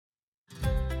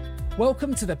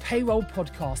Welcome to the Payroll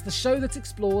podcast, the show that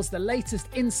explores the latest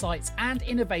insights and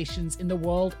innovations in the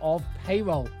world of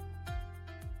payroll.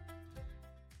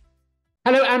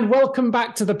 Hello and welcome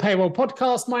back to the Payroll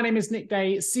podcast. My name is Nick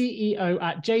Day, CEO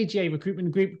at JGA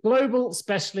Recruitment Group, global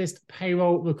specialist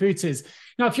payroll recruiters.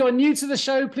 Now, if you're new to the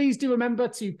show, please do remember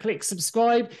to click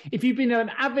subscribe. If you've been an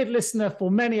avid listener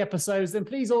for many episodes, then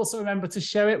please also remember to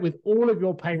share it with all of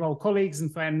your payroll colleagues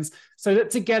and friends so that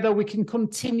together we can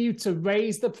continue to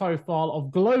raise the profile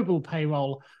of global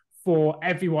payroll for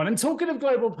everyone. And talking of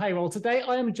global payroll, today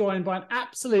I am joined by an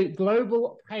absolute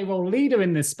global payroll leader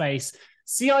in this space,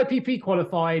 CIPP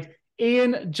qualified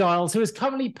Ian Giles, who is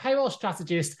currently payroll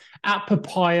strategist at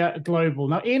Papaya Global.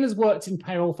 Now, Ian has worked in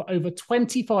payroll for over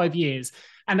 25 years.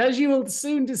 And as you will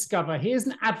soon discover, he is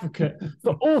an advocate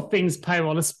for all things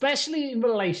payroll, especially in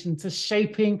relation to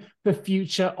shaping the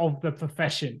future of the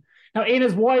profession. Now, Ian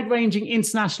has wide-ranging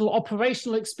international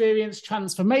operational experience,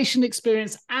 transformation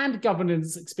experience, and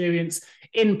governance experience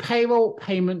in payroll,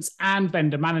 payments, and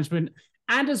vendor management.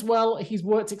 And as well, he's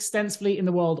worked extensively in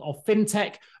the world of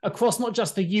fintech across not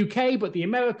just the UK, but the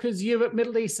Americas, Europe,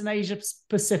 Middle East, and Asia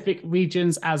Pacific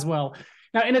regions as well.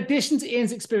 Now, in addition to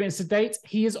Ian's experience to date,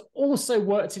 he has also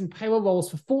worked in payroll roles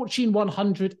for Fortune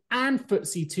 100 and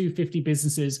FTSE 250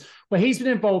 businesses, where he's been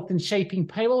involved in shaping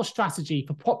payroll strategy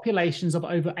for populations of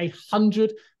over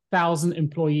 100,000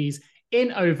 employees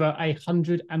in over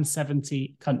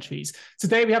 170 countries.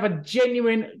 Today, we have a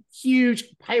genuine, huge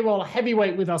payroll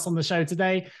heavyweight with us on the show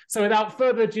today. So without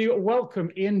further ado,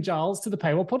 welcome Ian Giles to the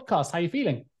Payroll Podcast. How are you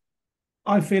feeling?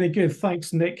 I'm feeling good.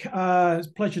 Thanks, Nick. It's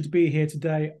a pleasure to be here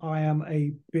today. I am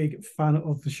a big fan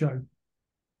of the show.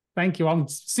 Thank you. I'm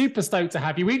super stoked to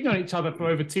have you. We've known each other for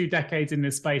over 2 decades in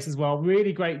this space as well.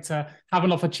 Really great to have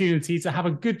an opportunity to have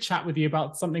a good chat with you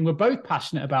about something we're both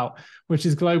passionate about, which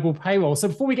is global payroll. So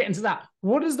before we get into that,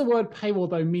 what does the word payroll,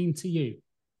 though, mean to you?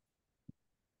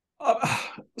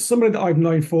 Somebody that I've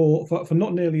known for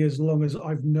not nearly as long as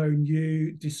I've known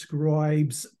you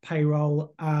describes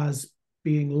payroll as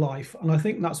being life. And I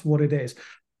think that's what it is.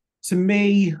 To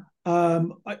me,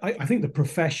 I think the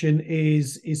profession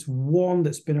is one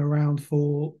that's been around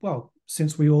for, well,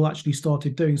 since we all actually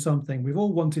started doing something. We've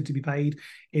all wanted to be paid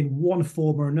in one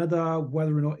form or another,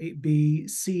 whether or not it be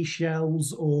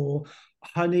seashells or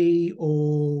honey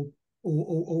or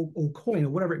coin or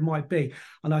whatever it might be.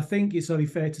 And I think it's only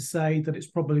fair to say that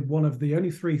it's probably one of the only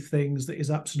 3 things that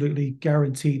is absolutely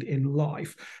guaranteed in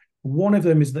life. One of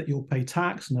them is that you'll pay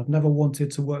tax, and I've never wanted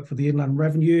to work for the Inland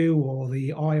Revenue or the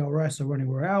IRS or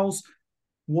anywhere else.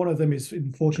 One of them is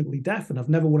unfortunately deaf, and I've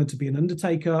never wanted to be an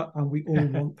undertaker, and we all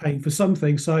want paying for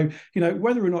something. So,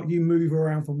 whether or not you move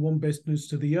around from one business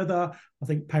to the other, I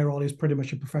think payroll is pretty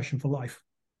much a profession for life.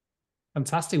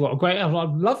 Fantastic. What a great, I'd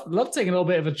love taking a little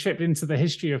bit of a trip into the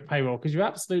history of payroll, because you're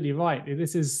absolutely right.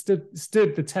 This has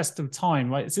stood the test of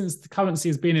time, right? Since the currency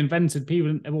has been invented,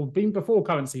 been before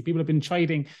currency, people have been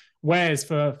trading wares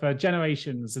for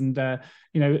generations. And,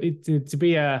 to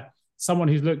be someone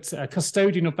who's looked a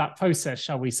custodian of that process,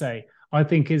 shall we say, I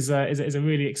think is a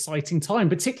really exciting time,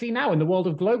 particularly now in the world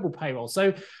of global payroll.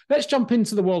 So let's jump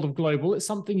into the world of global. It's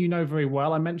something you know very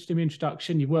well. I mentioned in the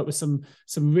introduction, you've worked with some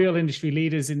real industry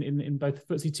leaders in both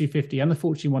the FTSE 250 and the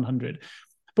Fortune 100.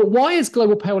 But why is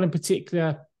global payroll in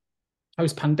particular,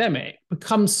 post-pandemic,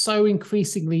 become so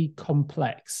increasingly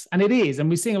complex? And it is, and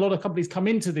we're seeing a lot of companies come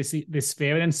into this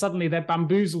sphere, and then suddenly they're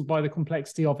bamboozled by the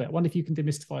complexity of it. I wonder if you can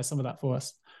demystify some of that for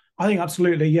us. I think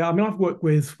absolutely, yeah. I mean, I've worked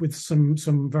with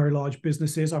some very large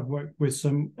businesses. I've worked with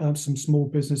some small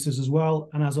businesses as well.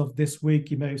 And as of this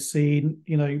week, you may have seen,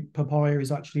 Papaya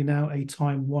is actually now a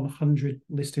Time 100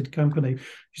 listed company,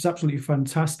 which is absolutely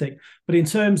fantastic. But in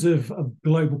terms of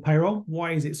global payroll,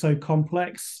 why is it so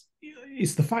complex?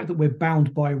 It's the fact that we're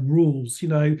bound by rules.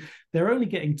 They're only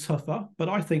getting tougher, but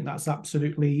I think that's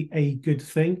absolutely a good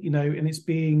thing, and it's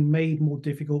being made more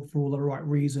difficult for all the right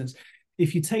reasons.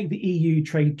 If you take the EU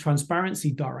Trade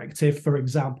Transparency Directive, for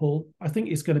example, I think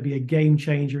it's going to be a game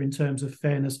changer in terms of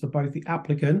fairness for both the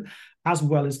applicant as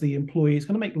well as the employee. It's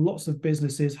going to make lots of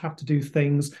businesses have to do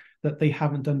things that they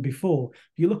haven't done before.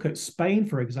 If you look at Spain,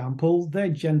 for example, their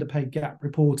gender pay gap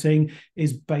reporting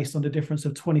is based on a difference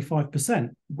of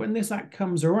 25%. When this act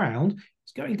comes around,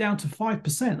 it's going down to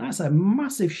 5%. That's a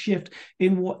massive shift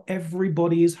in what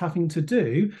everybody is having to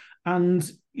do. And,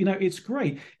 it's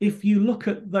great. If you look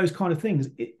at those kind of things,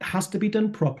 it has to be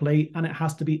done properly and it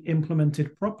has to be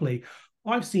implemented properly.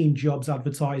 I've seen jobs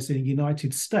advertised in the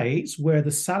United States where the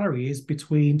salary is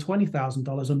between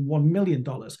 $20,000 and $1 million.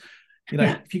 You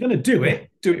if you're going to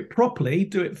do it properly,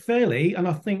 do it fairly. And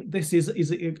I think this is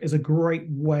a great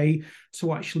way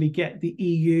to actually get the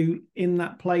EU in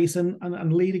that place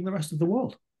and leading the rest of the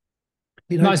world.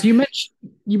 Nice. You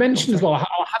mentioned as well.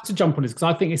 I'll have to jump on this because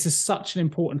I think this is such an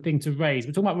important thing to raise.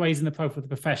 We're talking about raising the profile of the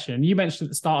profession. You mentioned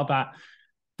at the start of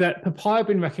that Papaya have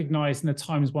been recognised in the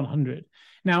Times 100.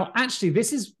 Now, actually,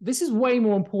 this is way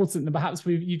more important than perhaps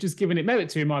you've just given it merit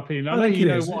to, in my opinion. I know you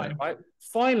know why, right?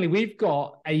 Finally, we've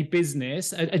got a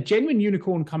business, a genuine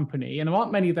unicorn company, and there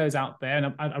aren't many of those out there.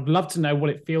 And I'd love to know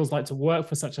what it feels like to work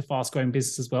for such a fast-growing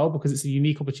business as well, because it's a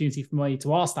unique opportunity for me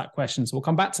to ask that question. So we'll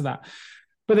come back to that.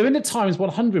 But they're in the Times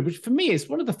 100, which for me is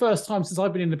one of the first times since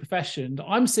I've been in the profession that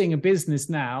I'm seeing a business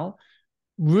now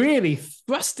really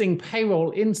thrusting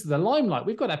payroll into the limelight.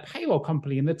 We've got a payroll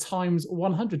company in the Times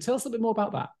 100. Tell us a bit more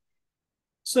about that.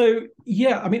 So,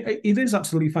 yeah, I mean, it is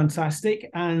absolutely fantastic.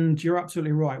 And you're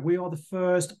absolutely right. We are the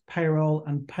first payroll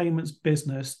and payments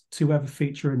business to ever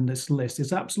feature in this list.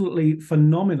 It's absolutely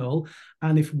phenomenal.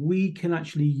 And if we can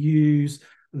actually use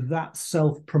that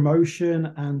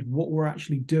self-promotion and what we're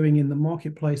actually doing in the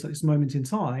marketplace at this moment in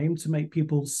time to make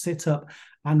people sit up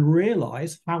and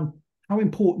realize how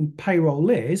important payroll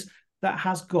is, that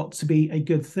has got to be a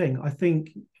good thing. I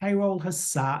think payroll has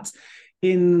sat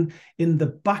in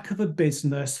the back of a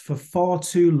business for far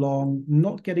too long,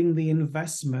 not getting the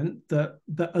investment that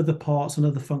other parts and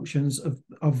other functions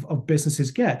of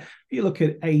businesses get. If you look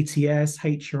at ATS,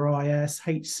 HRIS,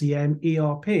 HCM,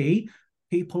 ERP,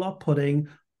 people are putting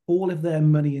all of their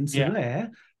money into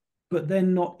there, but they're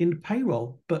not in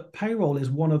payroll. But payroll is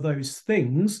one of those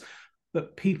things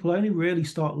that people only really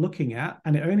start looking at,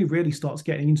 and it only really starts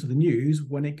getting into the news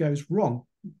when it goes wrong.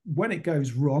 When it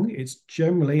goes wrong, it's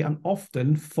generally and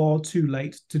often far too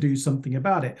late to do something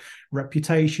about it.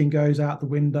 Reputation goes out the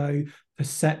window,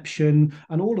 perception,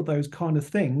 and all of those kind of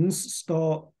things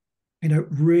start,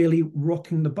 really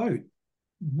rocking the boat.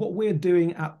 What we're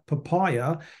doing at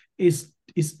Papaya is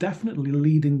definitely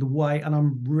leading the way, and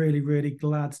I'm really, really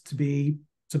glad to be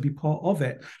part of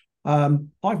it.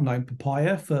 I've known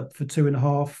Papaya for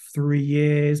 2.5, 3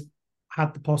 years,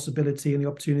 had the possibility and the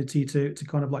opportunity to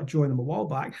kind of like join them a while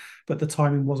back, but the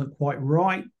timing wasn't quite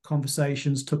right.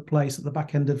 Conversations took place at the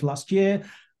back end of last year,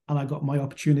 and I got my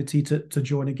opportunity to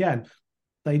join again.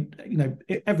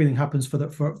 Everything happens for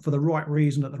the right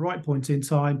reason at the right point in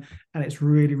time, and it's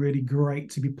really, really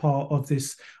great to be part of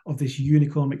this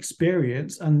unicorn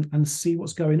experience and see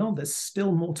what's going on. There's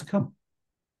still more to come.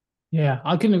 Yeah,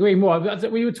 I couldn't agree more.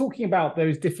 We were talking about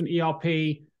those different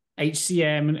ERP,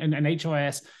 HCM, and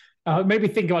HRIS. Maybe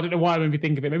think of, I don't know why I made me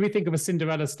think of it. Maybe think of a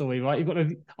Cinderella story, right?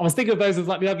 I was thinking of those as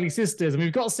like the ugly sisters, and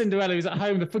we've got Cinderella who's at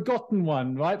home, the forgotten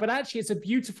one, right? But actually, it's a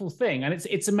beautiful thing, and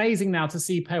it's amazing now to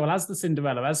see payroll as the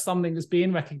Cinderella, as something that's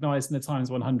being recognised in the Times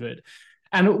 100.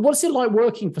 And what's it like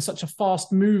working for such a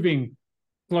fast-moving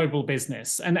global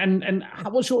business? And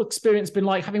what's your experience been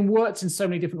like, having worked in so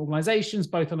many different organizations,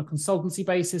 both on a consultancy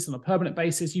basis and a permanent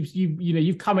basis?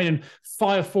 You've come in and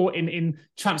fought in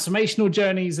transformational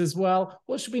journeys as well.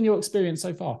 What's been your experience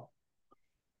so far?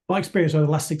 My experience over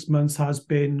the last 6 months has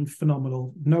been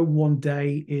phenomenal. No one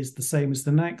day is the same as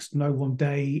the next. No one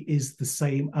day is the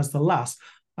same as the last.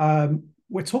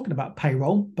 We're talking about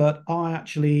payroll, but I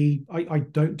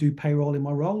don't do payroll in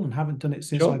my role and haven't done it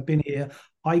since I've been here.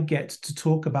 I get to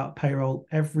talk about payroll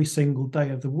every single day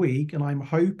of the week, and I'm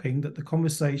hoping that the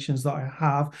conversations that I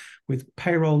have with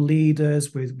payroll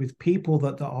leaders, with people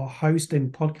that are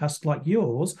hosting podcasts like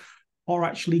yours, are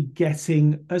actually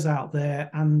getting us out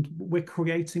there, and we're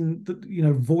creating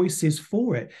voices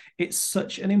for it. It's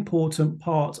such an important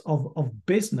part of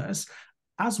business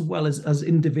as well as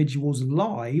individuals'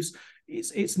 lives.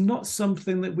 It's not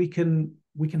something that we can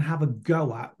have a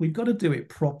go at. We've got to do it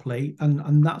properly,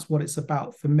 and that's what it's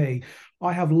about for me.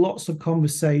 I have lots of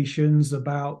conversations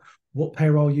about what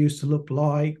payroll used to look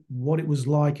like, what it was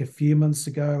like a few months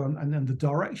ago, and the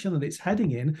direction that it's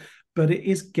heading in, but it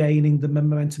is gaining the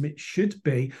momentum it should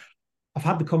be. I've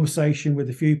had the conversation with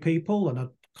a few people, and I'd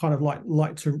kind of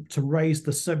like to raise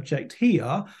the subject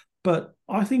here, but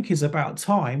I think it's about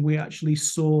time we actually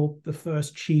saw the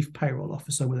first chief payroll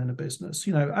officer within a business.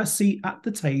 A seat at the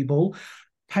table,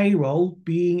 payroll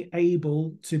being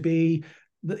able to be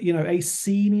a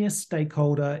senior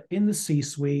stakeholder in the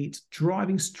C-suite,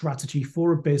 driving strategy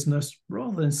for a business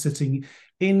rather than sitting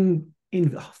in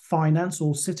finance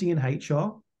or sitting in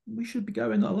HR. We should be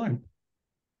going that alone.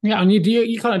 Yeah, and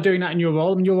you're kind of doing that in your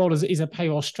role. I mean, your role is a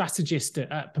payroll strategist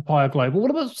at Papaya Global.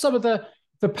 What about some of the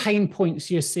pain points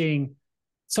you're seeing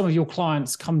some of your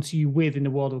clients come to you with in the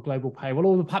world of global payroll,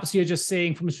 or perhaps you're just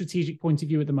seeing from a strategic point of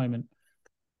view at the moment?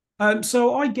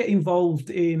 So I get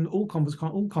involved in all kinds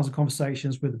of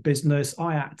conversations with the business.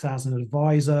 I act as an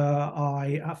advisor.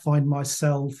 I find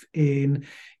myself in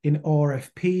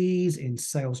RFPs, in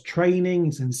sales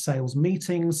trainings, in sales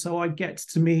meetings. So I get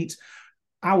to meet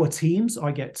our teams.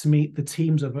 I get to meet the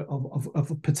teams of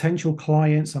potential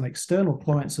clients and external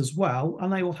clients as well,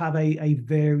 and they will have a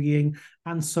varying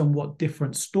and somewhat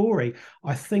different story.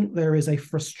 I think there is a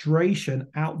frustration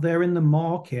out there in the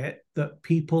market that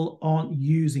people aren't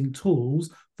using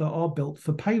tools that are built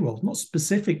for payroll. Not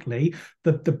specifically,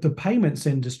 the payments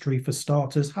industry, for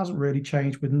starters, hasn't really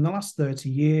changed within the last 30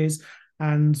 years,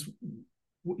 and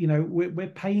we're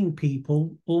paying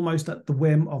people almost at the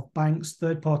whim of banks,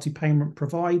 third-party payment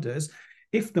providers.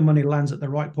 If the money lands at the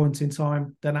right point in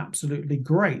time, then absolutely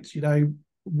great.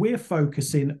 We're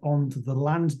focusing on the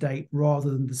land date rather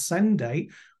than the send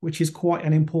date, which is quite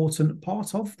an important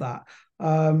part of that.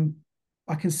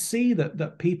 I can see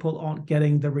that people aren't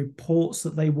getting the reports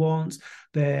that they want.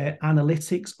 Their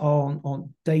analytics aren't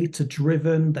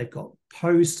data-driven. They've got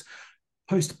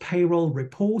post-payroll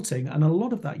reporting, and a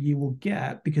lot of that you will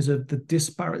get because of the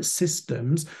disparate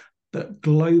systems that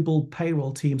global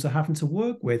payroll teams are having to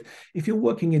work with. If you're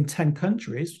working in 10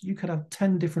 countries, you could have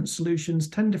 10 different solutions,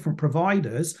 10 different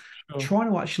providers. Sure.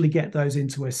 Trying to actually get those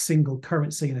into a single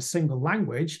currency in a single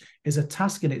language is a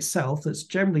task in itself that's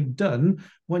generally done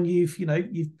when you've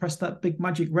pressed that big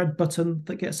magic red button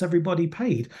that gets everybody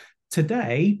paid.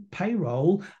 Today,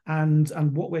 payroll and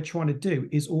what we're trying to do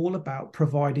is all about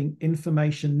providing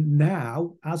information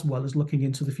now as well as looking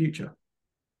into the future.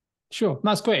 Sure,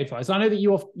 that's great advice. I know that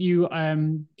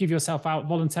you give yourself out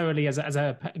voluntarily as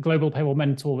a global payroll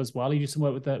mentor as well. You do some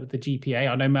work with the GPA.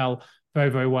 I know Mel very,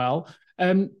 very well.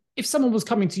 If someone was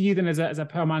coming to you then as a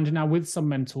payroll manager now with some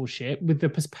mentorship, with the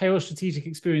payroll strategic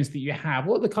experience that you have,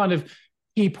 what are the kind of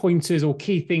key pointers or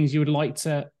key things you would like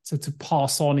to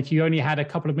pass on if you only had a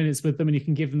couple of minutes with them and you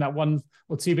can give them that 1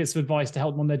 or 2 bits of advice to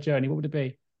help them on their journey? What would it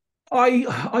be?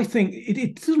 I think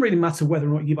it doesn't really matter whether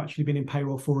or not you've actually been in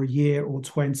payroll for a year or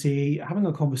 20. Having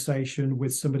a conversation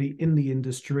with somebody in the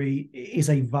industry is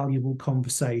a valuable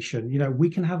conversation. We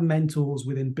can have mentors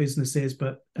within businesses,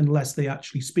 but unless they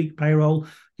actually speak payroll,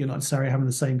 you're not necessarily having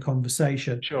the same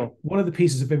conversation. Sure. One of the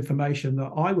pieces of information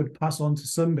that I would pass on to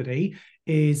somebody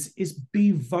is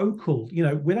be vocal,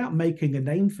 without making a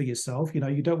name for yourself.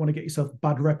 You don't want to get yourself a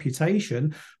bad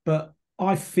reputation, but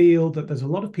I feel that there's a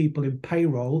lot of people in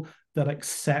payroll that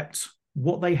accept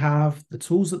what they have, the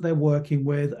tools that they're working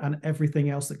with, and everything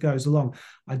else that goes along.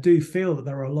 I do feel that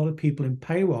there are a lot of people in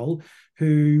payroll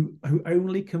who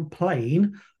only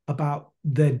complain about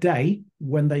their day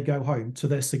when they go home to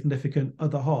their significant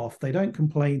other half. They don't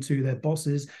complain to their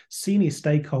bosses, senior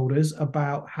stakeholders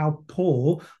about how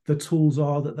poor the tools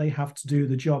are that they have to do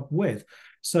the job with.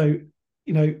 So,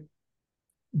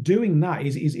 doing that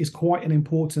is quite an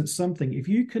important something. If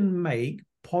you can make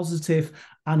positive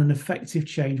and an effective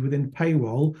change within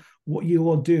payroll, what you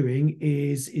are doing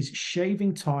is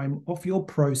shaving time off your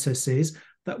processes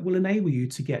that will enable you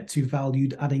to get to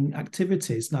valued adding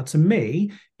activities. Now, to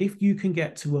me, if you can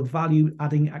get to a value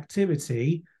adding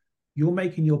activity, you're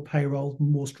making your payroll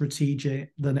more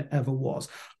strategic than it ever was.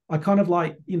 I kind of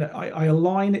I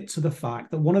align it to the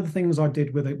fact that one of the things I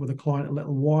did with a client a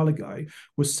little while ago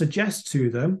was suggest to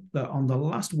them that on the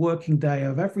last working day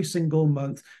of every single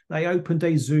month, they opened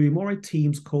a Zoom or a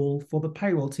Teams call for the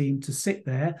payroll team to sit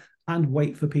there and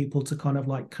wait for people to kind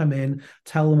of come in,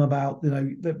 tell them about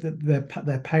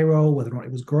their payroll, whether or not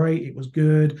it was great, it was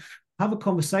good. Have a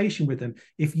conversation with them.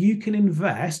 If you can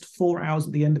invest 4 hours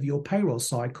at the end of your payroll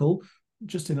cycle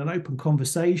just in an open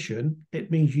conversation, it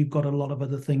means you've got a lot of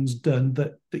other things done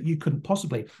that you couldn't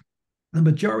possibly. The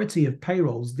majority of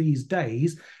payrolls these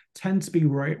days tend to be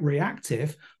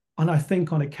reactive. And I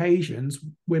think on occasions,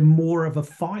 we're more of a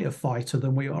firefighter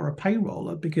than we are a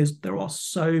payroller, because there are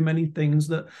so many things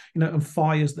that, and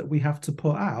fires that we have to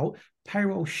put out.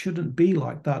 Payroll shouldn't be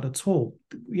like that at all.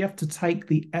 We have to take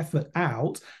the effort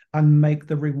out and make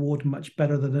the reward much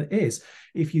better than it is.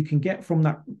 If you can get from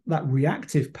that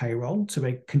reactive payroll to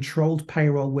a controlled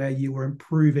payroll where you are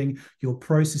improving your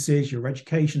processes, your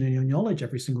education, and your knowledge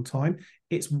every single time,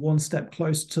 it's one step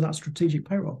closer to that strategic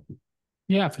payroll.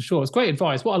 Yeah, for sure. It's great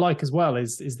advice. What I like as well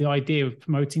is the idea of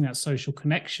promoting that social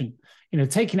connection.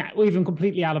 taking that even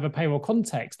completely out of a payroll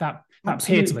context, that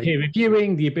Absolutely. peer-to-peer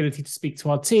reviewing, the ability to speak to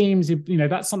our teams,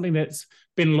 that's something that's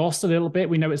been lost a little bit.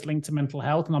 We know it's linked to mental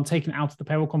health, and I'm taking it out of the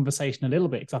payroll conversation a little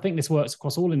bit because I think this works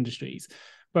across all industries.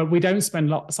 But we don't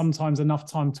spend sometimes enough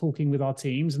time talking with our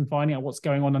teams and finding out what's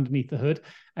going on underneath the hood,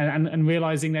 and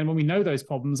realizing then when we know those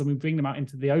problems and we bring them out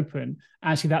into the open,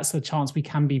 actually that's the chance we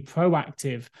can be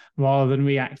proactive rather than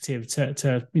reactive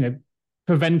to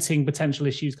preventing potential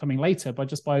issues coming later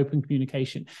by open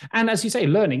communication. And as you say,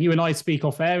 learning. You and I speak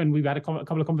off air, and we've had a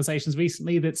couple of conversations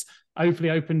recently that's hopefully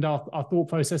opened our thought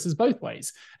processes both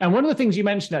ways. And one of the things you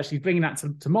mentioned, actually bringing that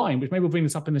to mind, which maybe we'll bring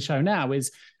this up in the show now,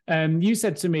 is you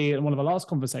said to me in one of our last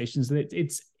conversations that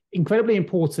it's incredibly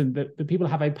important that people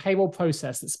have a payroll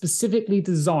process that's specifically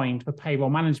designed for payroll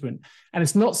management. And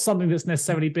it's not something that's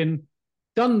necessarily been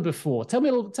done before. Tell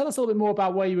us a little bit more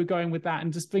about where you were going with that,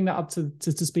 and just bring that up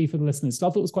to speed for the listeners. So I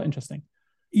thought it was quite interesting.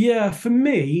 Yeah, for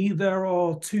me, there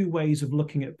are two ways of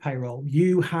looking at payroll.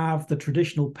 You have the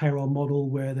traditional payroll model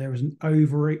where there is an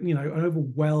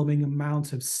overwhelming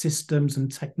amount of systems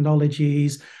and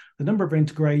technologies. The number of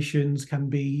integrations can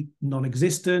be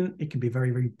non-existent. It can be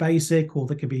very, very basic, or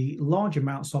there can be large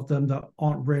amounts of them that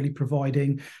aren't really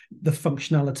providing the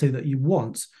functionality that you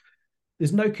want.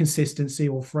 There's no consistency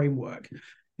or framework.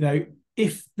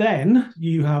 If then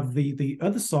you have the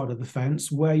other side of the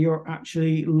fence where you're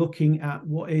actually looking at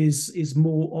what is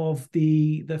more of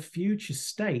the future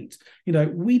state.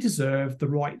 We deserve the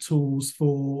right tools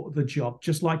for the job,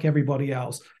 just like everybody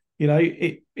else.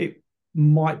 It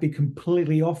might be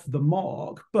completely off the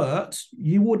mark, but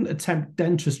you wouldn't attempt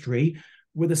dentistry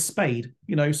with a spade.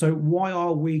 So why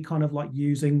are we kind of like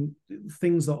using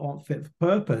things that aren't fit for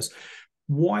purpose?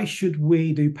 Why should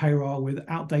we do payroll with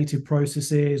outdated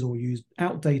processes or use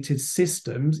outdated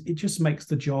systems? It just makes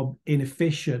the job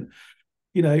inefficient.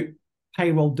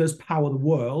 Payroll does power the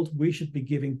world. We should be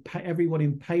giving everyone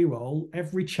in payroll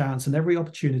every chance and every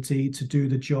opportunity to do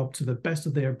the job to the best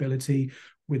of their ability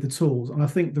with the tools. And I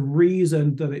think the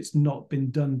reason that it's not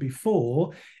been done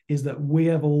before is that we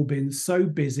have all been so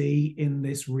busy in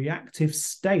this reactive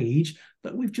stage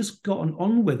that we've just gotten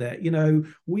on with it.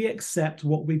 We accept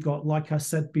what we've got, like I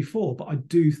said before, but I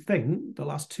do think the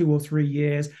last 2 or 3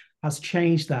 years has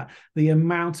changed that. The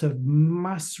amount of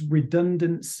mass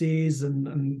redundancies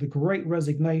and the great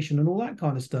resignation and all that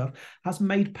kind of stuff has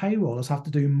made payrollers have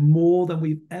to do more than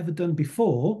we've ever done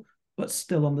before, but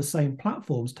still on the same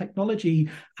platforms. Technology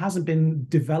hasn't been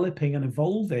developing and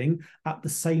evolving at the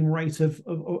same rate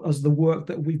as the work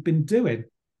that we've been doing.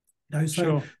 So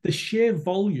sure. The sheer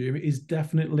volume is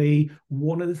definitely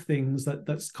one of the things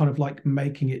that's kind of like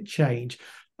making it change.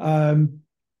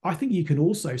 I think you can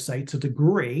also say to a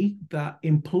degree that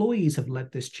employees have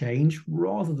led this change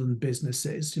rather than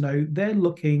businesses. They're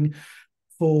looking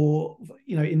for,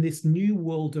 in this new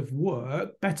world of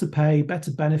work, better pay,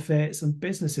 better benefits, and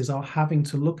businesses are having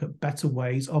to look at better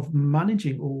ways of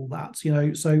managing all that,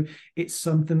 so it's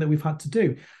something that we've had to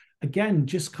do. Again,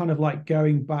 just kind of like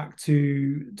going back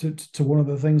to one of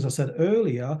the things I said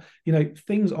earlier,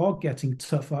 things are getting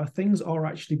tougher. Things are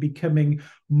actually becoming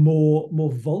more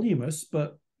voluminous,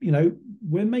 but,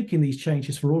 we're making these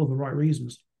changes for all of the right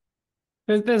reasons.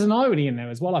 There's an irony in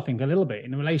there as well, I think, a little bit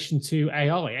in relation to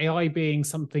AI being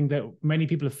something that many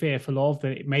people are fearful of,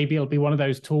 that maybe it'll be one of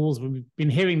those tools. We've been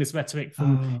hearing this rhetoric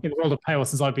from in the world of payroll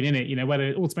since I've been in it,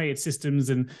 whether automated systems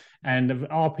and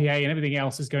RPA and everything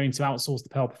else is going to outsource the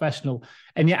payroll professional.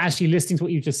 And yet actually listening to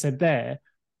what you just said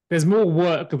there's more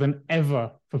work than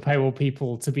ever for payroll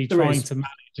people to be trying to manage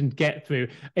and get through.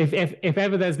 If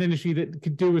ever there's an industry that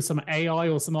could do with some AI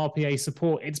or some RPA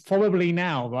support, it's probably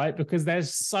now, right? Because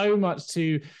there's so much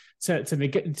to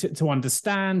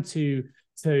understand, to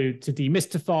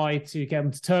demystify, to get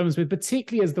them to terms with,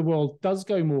 particularly as the world does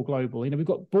go more global. We've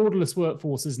got borderless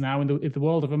workforces now in the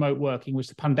world of remote working, which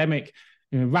the pandemic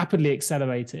rapidly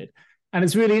accelerated. And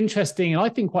it's really interesting, and I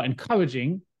think quite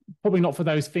encouraging, probably not for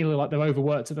those feeling like they're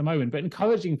overworked at the moment, but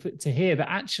encouraging to hear that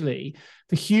actually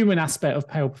the human aspect of the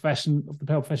payroll profession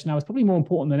now is probably more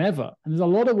important than ever. And there's a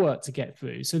lot of work to get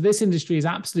through. So this industry is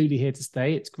absolutely here to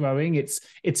stay. It's growing. It's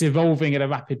evolving at a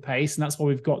rapid pace. And that's why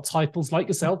we've got titles like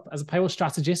yourself as a payroll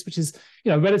strategist, which is,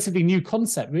 a relatively new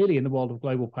concept really in the world of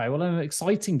global payroll, and an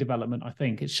exciting development, I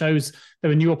think. It shows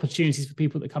there are new opportunities for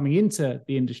people that are coming into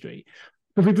the industry.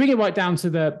 But if we bring it right down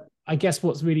to I guess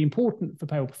what's really important for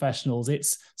payroll professionals,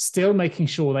 it's still making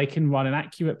sure they can run an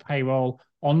accurate payroll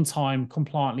on time,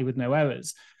 compliantly, with no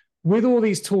errors. With all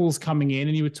these tools coming in,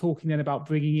 and you were talking then about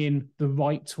bringing in the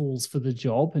right tools for the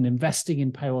job and investing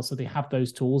in payroll so they have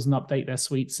those tools and update their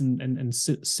suites and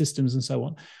systems and so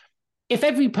on. If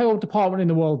every payroll department in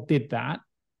the world did that,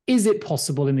 Is it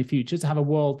possible in the future to have a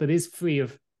world that is free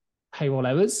of payroll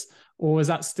errors? Or is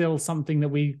that still something that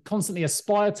we constantly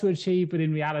aspire to achieve, but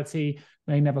in reality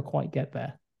may never quite get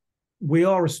there? We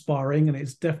are aspiring, and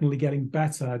it's definitely getting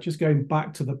better. Just going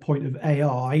back to the point of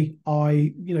AI,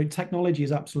 technology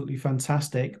is absolutely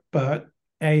fantastic, but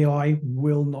AI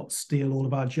will not steal all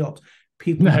of our jobs.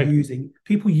 People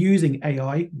using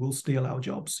AI will steal our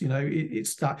jobs.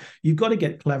 It's that you've got to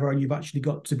get clever, and you've actually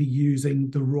got to be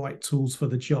using the right tools for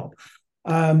the job.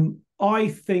 I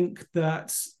think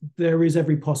that there is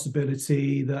every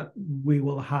possibility that we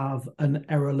will have an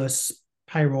errorless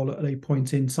payroll at a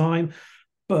point in time,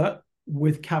 but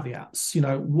with caveats.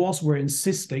 Whilst we're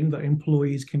insisting that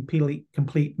employees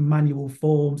complete manual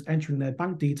forms entering their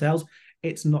bank details,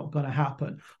 it's not going to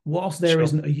happen. Whilst there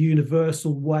isn't a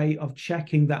universal way of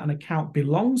checking that an account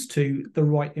belongs to the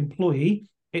right employee,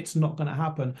 it's not going to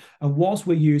happen. And whilst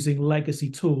we're using legacy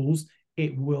tools,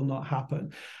 it will not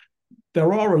happen.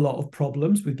 There are a lot of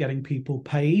problems with getting people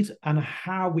paid, and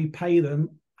how we pay them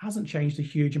hasn't changed a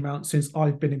huge amount since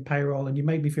I've been in payroll. And you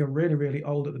made me feel really, really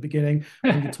old at the beginning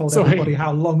when you told everybody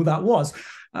how long that was.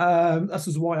 This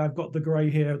is why I've got the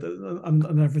grey hair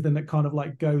and everything that kind of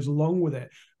like goes along with it.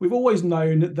 We've always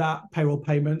known that payroll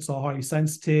payments are highly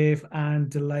sensitive and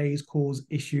delays cause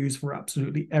issues for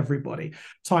absolutely everybody.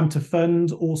 Time to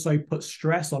fund also puts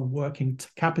stress on working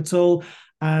capital,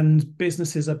 and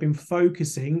businesses have been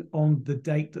focusing on the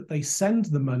date that they send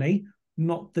the money,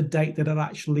 not the date that it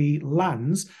actually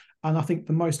lands. And I think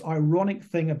the most ironic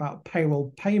thing about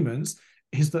payroll payments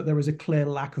is that there is a clear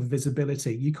lack of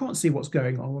visibility. You can't see what's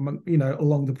going on,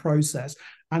 along the process,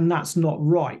 and that's not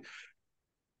right.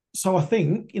 So I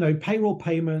think, payroll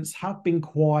payments have been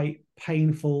quite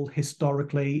painful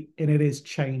historically, and it is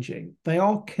changing. They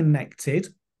are connected,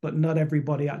 but not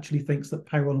everybody actually thinks that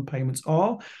payroll and payments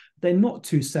are. They're not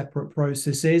two separate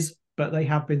processes, but they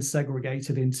have been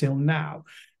segregated until now.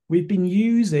 We've been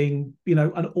using,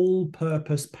 an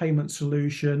all-purpose payment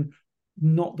solution,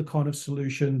 not the kind of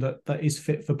solution that is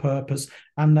fit for purpose,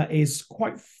 and that is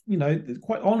quite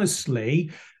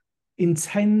honestly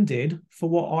intended for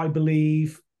what I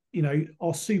believe,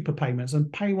 are super payments,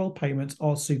 and payroll payments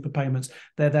are super payments.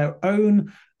 They're their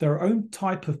own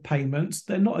type of payments.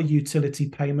 They're not a utility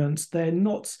payment. They're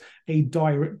not a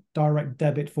direct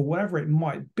debit for whatever it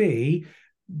might be.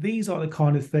 These are the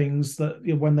kind of things that,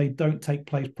 when they don't take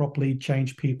place properly,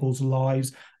 change people's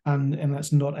lives, and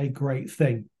that's not a great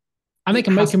thing. And they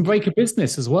can make and break a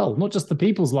business as well, not just the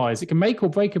people's lives. It can make or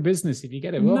break a business if you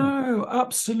get it wrong. No,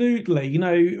 absolutely.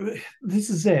 This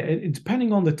is it.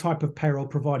 Depending on the type of payroll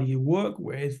provider you work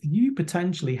with, you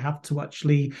potentially have to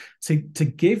actually to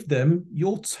give them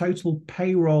your total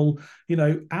payroll,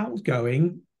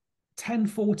 outgoing 10,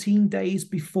 14 days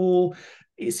before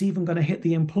it's even going to hit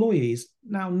the employees.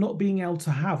 Now, not being able to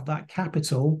have that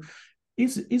capital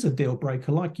is a deal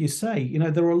breaker. Like you say,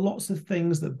 there are lots of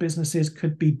things that businesses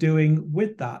could be doing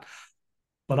with that.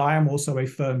 But I am also a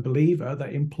firm believer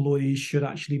that employees should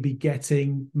actually be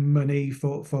getting money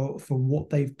for what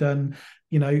they've done,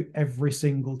 every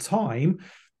single time.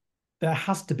 There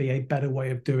has to be a better way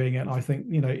of doing it. I think,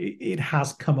 it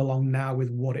has come along now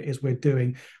with what it is we're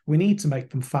doing. We need to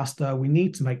make them faster. We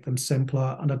need to make them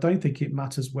simpler. And I don't think it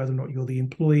matters whether or not you're the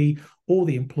employee or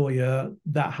the employer.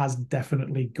 That has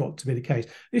definitely got to be the case.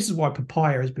 This is why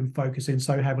Papaya has been focusing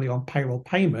so heavily on payroll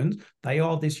payment. They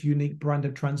are this unique brand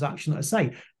of transaction, I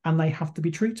say, and they have to be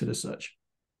treated as such.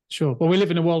 Sure. Well, we live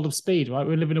in a world of speed, right?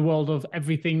 We live in a world of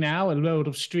everything now, a world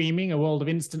of streaming, a world of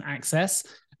instant access.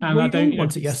 And we don't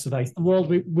want it yesterday. It's the world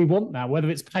we want now,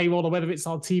 whether it's payroll or whether it's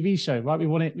our TV show, right? We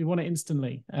want it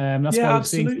instantly. That's why we're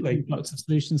seeing lots of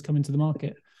solutions come into the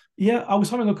market. Yeah, I was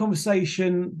having a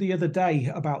conversation the other day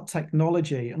about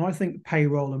technology, and I think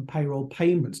payroll and payroll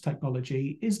payments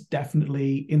technology is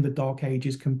definitely in the dark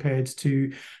ages compared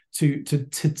to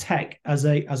tech as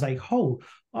a whole.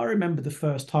 I remember the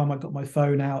first time I got my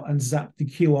phone out and zapped the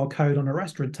QR code on a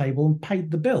restaurant table and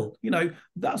paid the bill.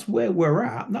 That's where we're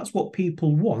at. That's what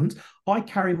people want. I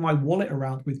carry my wallet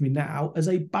around with me now as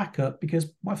a backup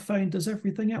because my phone does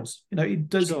everything else. It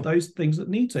does those things that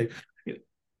need to.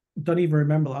 Don't even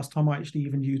remember last time I actually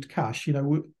even used cash.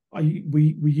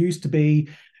 We used to be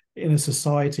in a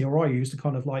society, or I used to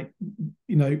kind of like,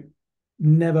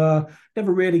 never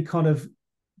really kind of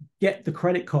get the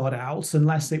credit card out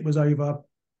unless it was over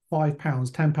 £5,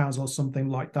 £10 or something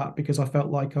like that, because I felt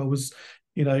like I was,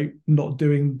 not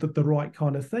doing the right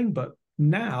kind of thing. But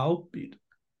now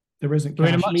There isn't We're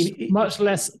in a cash. much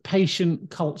less patient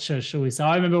culture, shall we say.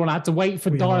 I remember when I had to wait for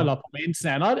dial-up on the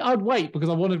internet, and I'd wait because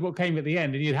I wanted what came at the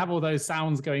end, and you'd have all those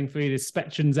sounds going through this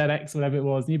Spectrum ZX, whatever it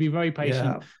was, and you'd be very patient.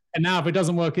 Yeah. And now if it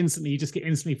doesn't work instantly, you just get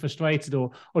instantly frustrated,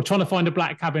 or trying to find a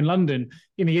black cab in London,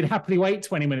 you'd happily wait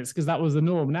 20 minutes because that was the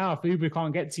norm. Now, if Uber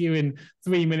can't get to you in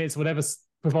 3 minutes, whatever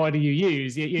provider you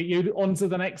use, you're on to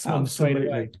the next one straight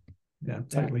away. Yeah,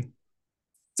 totally.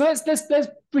 So let's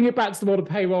bring it back to the world of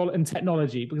payroll and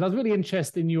technology, because I was really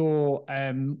interested in your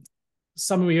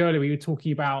summary earlier where you were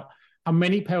talking about how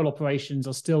many payroll operations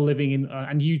are still living in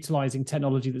and utilizing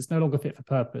technology that's no longer fit for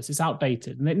purpose. It's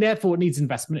outdated, and therefore it needs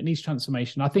investment, it needs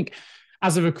transformation. I think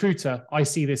as a recruiter, I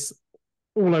see this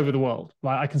all over the world,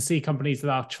 right? I can see companies that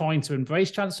are trying to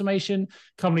embrace transformation,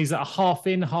 companies that are half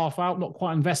in, half out, not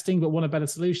quite investing, but want a better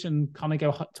solution, kind of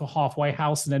go to a halfway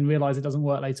house and then realize it doesn't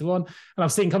work later on. And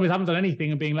I've seen companies that haven't done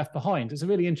anything and being left behind. It's a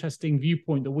really interesting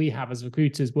viewpoint that we have as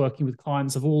recruiters working with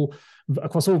clients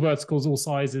across all verticals, all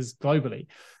sizes globally.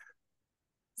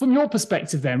 From your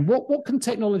perspective then, what can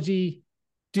technology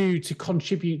do to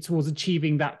contribute towards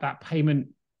achieving that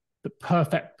the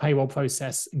perfect payroll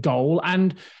process goal?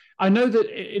 And I know that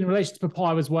in relation to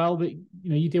Papaya as well, that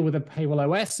you deal with a payroll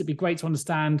OS. It'd be great to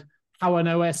understand how an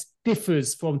OS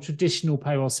differs from traditional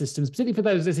payroll systems, particularly for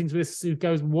those listening to this who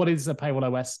goes, what is a payroll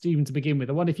OS, even to begin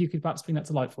with? I wonder if you could perhaps bring that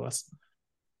to light for us.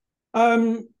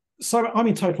 So I'm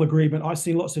in total agreement. I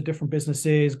see lots of different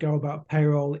businesses go about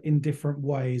payroll in different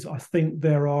ways. I think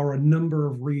there are a number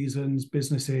of reasons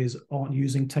businesses aren't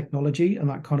using technology, and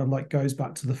that kind of like goes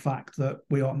back to the fact that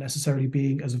we aren't necessarily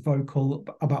being as vocal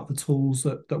about the tools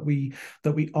that we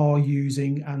are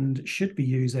using and should be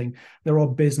using. There are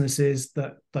businesses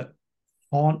that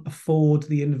can't afford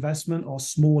the investment or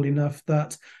small enough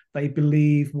that they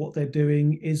believe what they're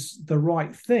doing is the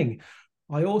right thing.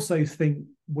 I also think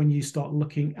when you start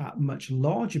looking at much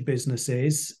larger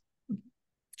businesses,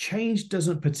 change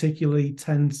doesn't particularly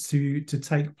tend to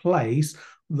take place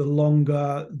the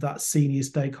longer that senior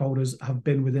stakeholders have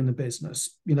been within the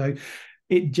business.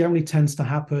 It generally tends to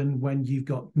happen when you've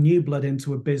got new blood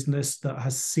into a business that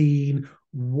has seen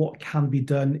what can be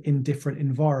done in different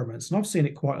environments. And I've seen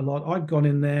it quite a lot. I've gone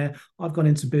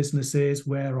into businesses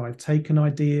where I've taken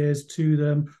ideas to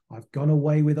them, I've gone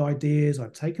away with ideas,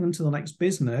 I've taken them to the next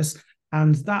business.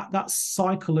 And that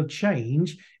cycle of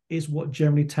change is what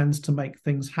generally tends to make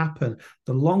things happen.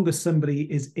 The longer somebody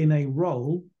is in a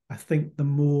role, I think the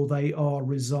more they are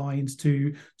resigned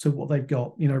to what they've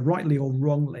got, rightly or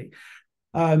wrongly.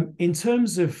 In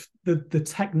terms of the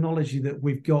technology that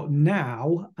we've got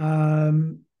now,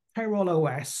 Payroll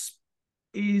OS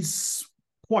is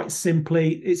quite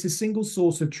simply, it's a single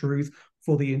source of truth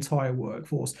for the entire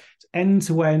workforce. It's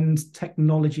end-to-end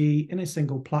technology in a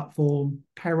single platform.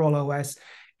 Payroll OS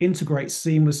integrates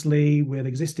seamlessly with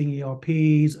existing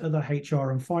ERPs, other HR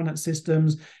and finance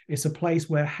systems. It's a place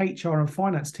where HR and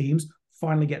finance teams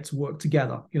finally get to work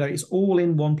together. It's all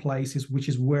in one place, which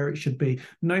is where it should be.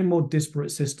 No more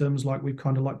disparate systems like we've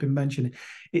kind of like been mentioning.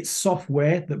 It's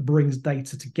software that brings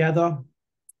data together,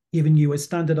 giving you a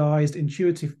standardized,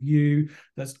 intuitive view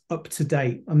that's up to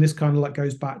date. And this kind of like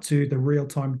goes back to the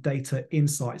real-time data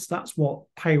insights. That's what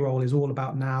payroll is all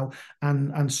about now,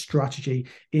 and strategy.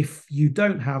 If you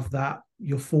don't have that,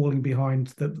 you're falling behind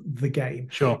the game.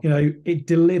 Sure. It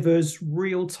delivers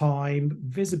real-time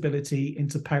visibility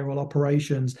into payroll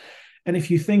operations. And if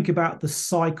you think about the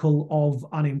cycle of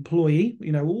an employee,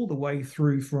 all the way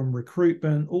through from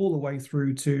recruitment, all the way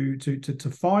through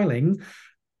to filing,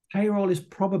 payroll is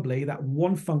probably that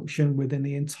one function within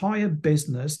the entire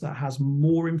business that has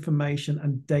more information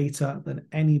and data than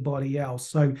anybody else.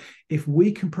 So if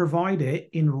we can provide it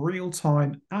in real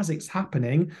time as it's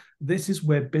happening, this is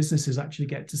where businesses actually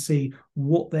get to see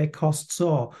what their costs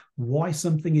are, why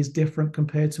something is different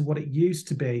compared to what it used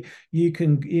to be. You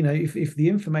can, if the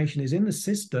information is in the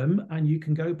system and you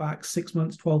can go back 6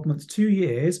 months, 12 months, 2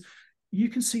 years, you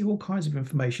can see all kinds of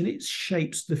information. It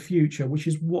shapes the future, which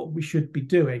is what we should be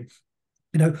doing.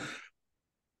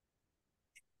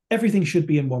 Everything should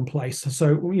be in one place.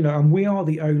 So, and we are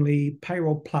the only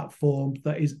payroll platform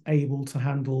that is able to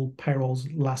handle payroll's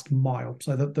last mile.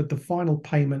 So that the final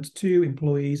payment to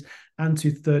employees and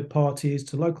to third parties,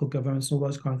 to local governments, all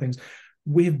those kind of things.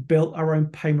 We have built our own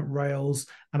payment rails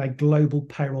and a global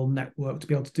payroll network to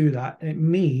be able to do that. And it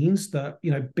means that,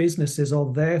 businesses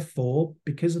are therefore,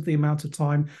 because of the amount of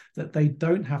time that they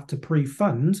don't have to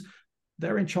pre-fund,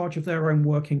 they're in charge of their own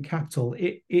working capital.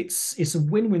 It's a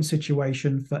win-win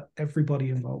situation for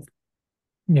everybody involved.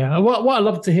 Yeah, what I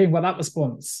love to hear about that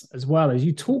response as well is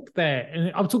you talk there,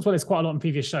 and I've talked about this quite a lot in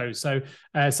previous shows, so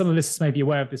some of the listeners may be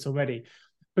aware of this already.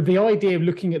 But the idea of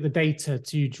looking at the data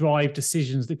to drive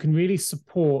decisions that can really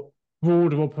support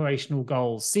broader operational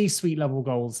goals, C-suite level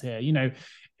goals here,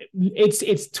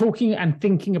 it's talking and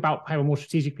thinking about payroll more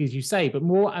strategically, as you say, but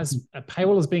more as a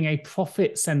payroll as being a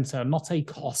profit center, not a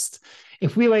cost.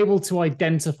 If we were able to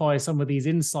identify some of these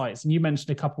insights, and you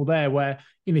mentioned a couple there, where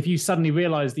if you suddenly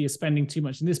realize that you're spending too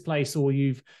much in this place, or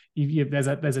there's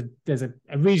a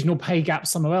regional pay gap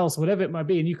somewhere else, or whatever it might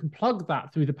be, and you can plug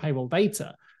that through the payroll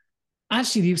data.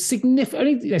 Actually,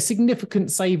 significant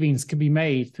savings can be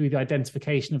made through the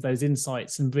identification of those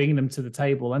insights and bringing them to the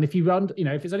table. And if you run,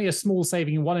 if it's only a small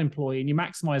saving in one employee and you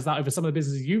maximize that over some of the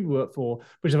businesses you work for,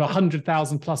 which have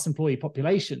 100,000 plus employee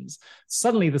populations,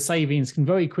 suddenly the savings can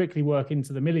very quickly work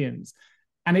into the millions.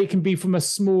 And it can be from a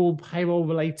small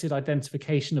payroll-related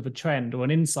identification of a trend or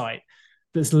an insight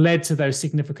that's led to those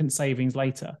significant savings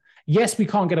later. Yes, we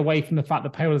can't get away from the fact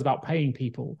that payroll is about paying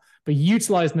people, but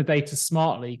utilizing the data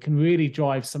smartly can really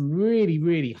drive some really,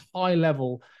 really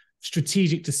high-level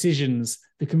strategic decisions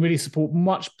that can really support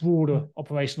much broader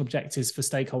operational objectives for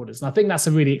stakeholders. And I think that's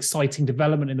a really exciting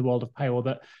development in the world of payroll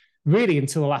that really,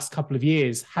 until the last couple of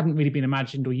years, hadn't really been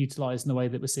imagined or utilized in the way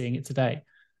that we're seeing it today.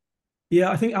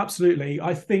 Yeah, I think absolutely.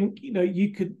 I think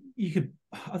you could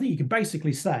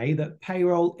basically say that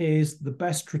payroll is the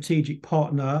best strategic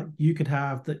partner you could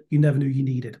have that you never knew you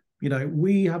needed.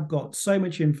 We have got so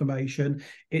much information.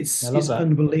 It's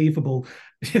unbelievable.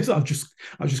 I've just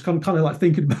kind of like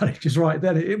thinking about it just right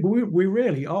then. We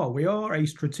really are. We are a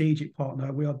strategic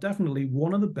partner. We are definitely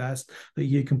one of the best that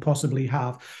you can possibly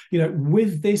have.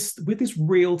 With this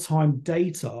real-time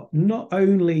data, not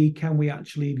only can we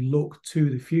actually look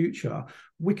to the future,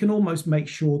 we can almost make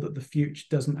sure that the future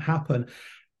doesn't happen.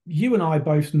 You and I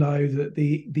both know that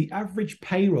the average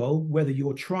payroll, whether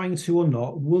you're trying to or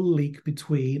not, will leak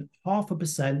between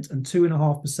 0.5% and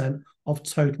 2.5% of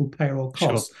total payroll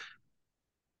costs. Sure.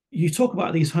 You talk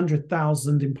about these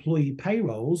 100,000 employee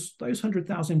payrolls. Those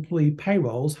 100,000 employee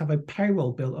payrolls have a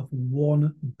payroll bill of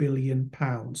 £1 billion.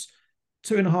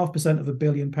 2.5% of £1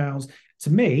 billion, to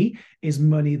me, is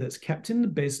money that's kept in the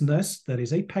business, that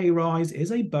is a pay rise,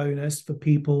 is a bonus for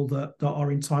people that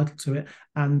are entitled to it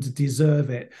and deserve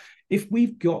it. If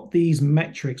we've got these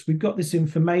metrics, we've got this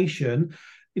information,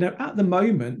 at the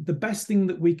moment, the best thing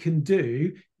that we can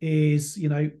do is,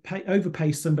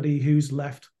 overpay somebody who's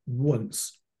left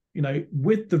once.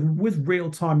 With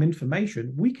real-time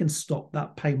information, we can stop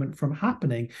that payment from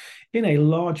happening. In a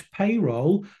large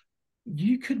payroll,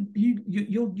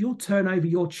 your turnover,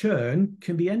 your churn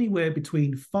can be anywhere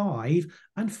between 5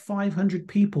 and 500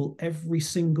 people every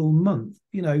single month.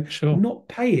 Sure. Not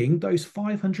paying those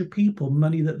 500 people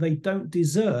money that they don't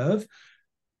deserve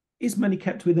is money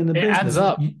kept within the business. It adds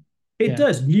up. It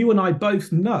does. You and I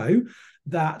both know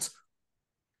that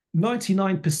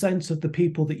 99% of the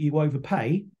people that you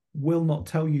overpay will not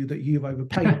tell you that you've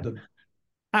overpaid them.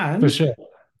 And for sure.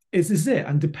 This is it.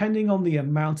 And depending on the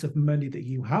amount of money that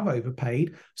you have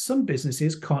overpaid, some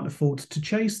businesses can't afford to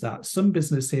chase that. Some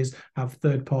businesses have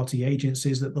third-party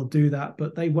agencies that will do that,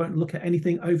 but they won't look at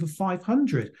anything over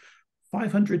 500.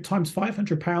 500 times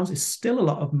 £500 is still a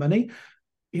lot of money,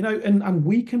 and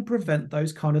we can prevent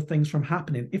those kind of things from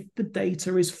happening. If the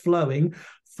data is flowing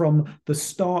from the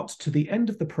start to the end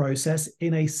of the process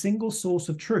in a single source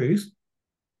of truth,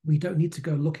 we don't need to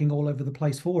go looking all over the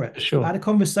place for it. Sure. I had a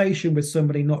conversation with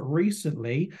somebody not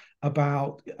recently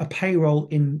about a payroll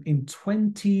in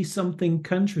 20-something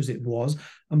countries it was.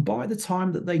 And by the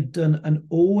time that they'd done an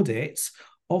audit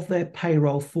of their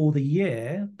payroll for the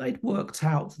year, they'd worked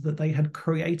out that they had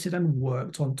created and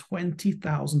worked on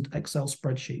 20,000 Excel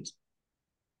spreadsheets.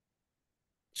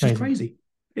 It's just crazy.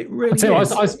 It really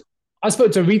is. I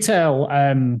spoke to a retail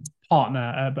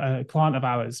partner, a client of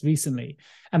ours recently,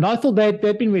 and I thought they'd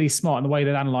been really smart in the way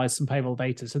they'd analyzed some payroll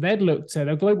data. So they'd looked at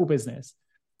a global business,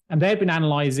 and they'd been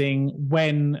analyzing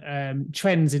when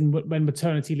trends in when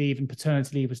maternity leave and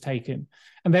paternity leave was taken,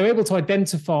 and they were able to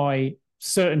identify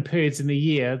certain periods in the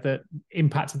year that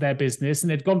impacted their business.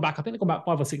 And they'd gone back, I think they'd gone back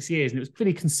 5 or 6 years, and it was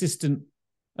pretty consistent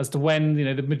as to when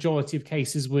the majority of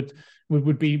cases would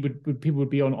people would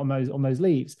be on those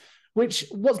leaves. Which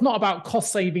was not about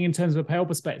cost saving in terms of a payroll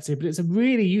perspective, but it's a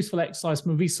really useful exercise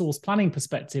from a resource planning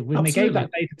perspective. When Absolutely. They gave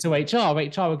that data to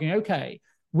HR were going, okay,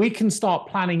 we can start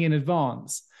planning in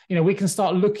advance. we can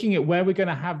start looking at where we're going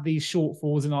to have these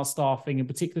shortfalls in our staffing and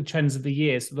particular trends of the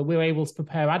year so that we're able to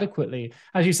prepare adequately.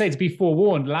 As you say, to be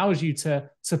forewarned allows you to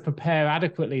prepare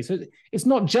adequately. So it's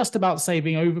not just about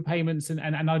saving overpayments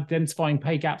and identifying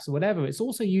pay gaps or whatever. It's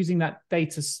also using that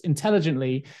data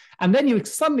intelligently. And then you're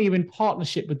in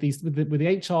partnership with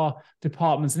the HR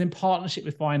departments and in partnership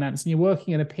with finance, and you're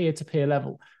working at a peer-to-peer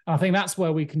level. And I think that's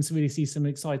where we can really see some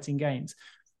exciting gains.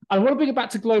 I want to bring it back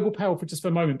to global payroll for just for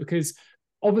a moment, because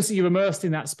obviously you're immersed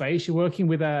in that space. You're working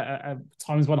with a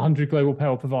times 100 global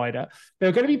payroll provider. There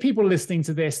are going to be people listening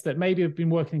to this that maybe have been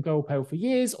working in global payroll for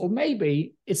years, or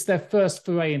maybe it's their first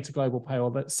foray into global payroll,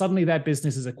 but suddenly their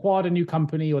business has acquired a new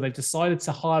company, or they've decided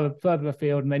to hire further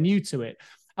afield and they're new to it.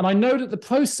 And I know that the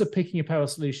process of picking a payroll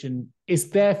solution is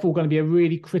therefore going to be a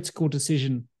really critical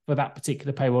decision for that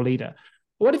particular payroll leader.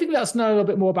 What if you could let us know a little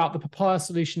bit more about the Papaya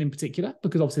solution in particular,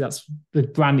 because obviously that's the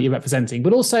brand that you're representing,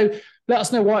 but also let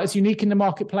us know why it's unique in the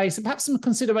marketplace and perhaps some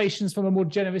considerations from a more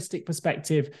generalistic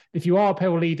perspective. If you are a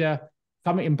payroll leader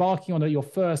embarking on your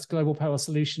first global payroll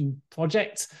solution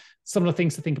project, some of the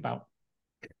things to think about.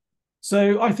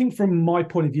 So I think from my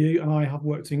point of view, and I have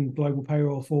worked in global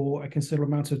payroll for a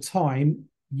considerable amount of time,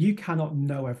 you cannot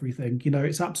know everything.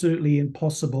 It's absolutely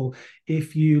impossible.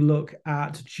 If you look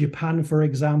at Japan, for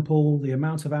example, the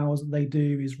amount of hours that they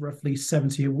do is roughly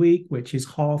 70 a week, which is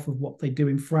half of what they do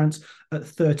in France at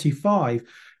 35.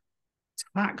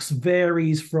 Tax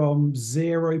varies from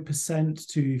 0%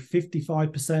 to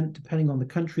 55%, depending on the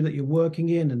country that you're working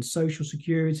in, and Social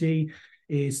Security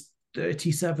is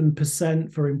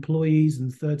 37% for employees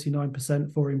and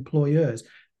 39% for employers.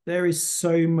 There is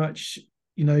so much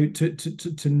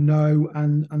to know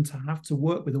and to have to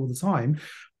work with all the time.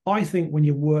 I think when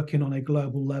you're working on a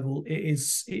global level, it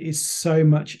is so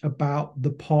much about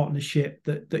the partnership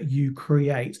that you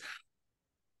create.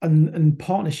 And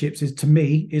partnerships to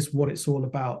me is what it's all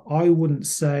about. I wouldn't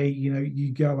say,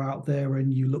 you go out there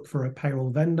and you look for a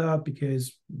payroll vendor,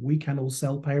 because we can all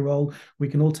sell payroll. We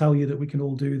can all tell you that we can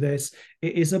all do this.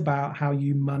 It is about how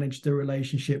you manage the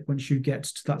relationship once you get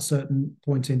to that certain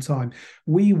point in time.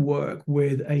 We work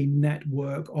with a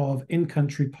network of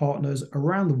in-country partners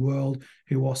around the world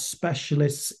who are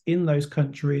specialists in those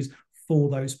countries for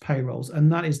those payrolls.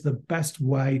 And that is the best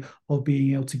way of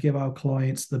being able to give our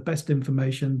clients the best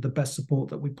information, the best support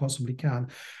that we possibly can.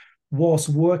 Whilst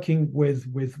working with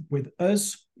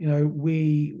us,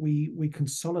 we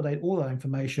consolidate all that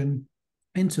information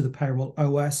into the payroll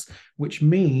OS, which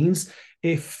means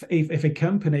if a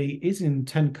company is in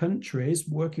 10 countries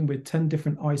working with 10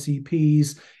 different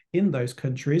ICPs in those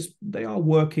countries, they are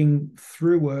working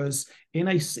through us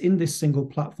in this single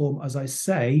platform, as I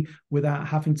say, without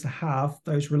having to have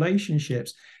those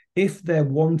relationships. If they're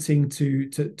wanting to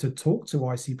talk to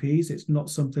ICPs, it's not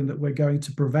something that we're going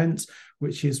to prevent,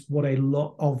 which is what a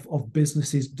lot of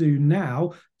businesses do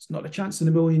now. It's not a chance in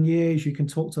a million years you can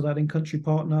talk to that in-country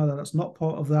partner. That's not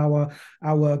part of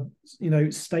our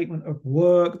statement of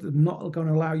work. They're not going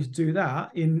to allow you to do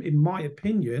that. In my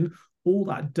opinion, all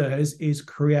that does is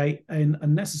create an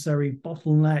unnecessary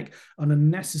bottleneck, an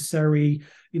unnecessary,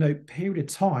 period of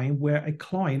time where a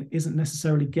client isn't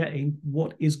necessarily getting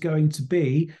what is going to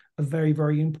be a very,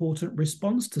 very important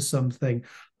response to something.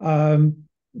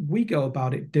 We go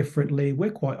about it differently.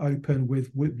 We're quite open with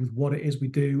what it is we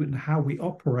do and how we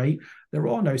operate. There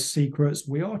are no secrets.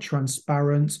 We are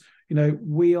transparent.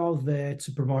 We are there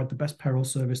to provide the best payroll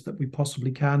service that we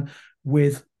possibly can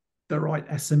with the right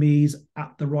SMEs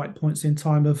at the right points in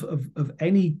time of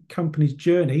any company's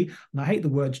journey. And I hate the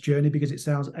words journey because it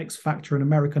sounds X Factor and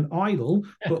American Idol,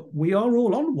 but we are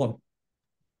all on one.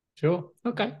 Sure.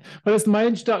 Okay. Well, as my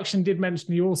introduction did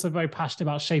mention, you're also very passionate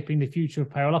about shaping the future of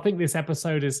payroll. I think this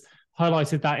episode has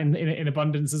highlighted that in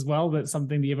abundance as well. That's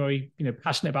something that you're very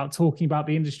passionate about, talking about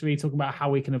the industry, talking about how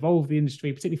we can evolve the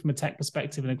industry, particularly from a tech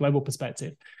perspective and a global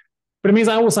perspective. But it means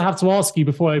I also have to ask you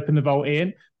before I open the vault,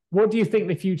 Ian, what do you think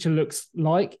the future looks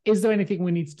like? Is there anything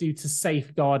we need to do to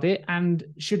safeguard it? And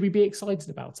should we be excited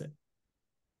about it?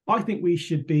 I think we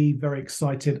should be very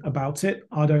excited about it.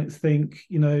 I don't think,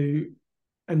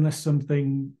 unless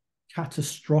something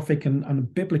catastrophic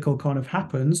and biblical kind of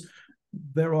happens,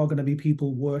 there are going to be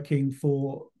people working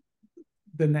for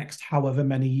the next however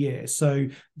many years. So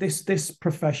this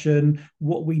profession,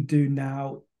 what we do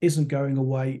now, isn't going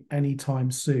away anytime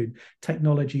soon.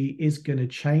 Technology is going to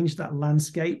change that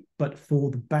landscape, but for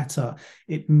the better.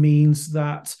 It means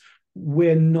that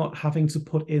we're not having to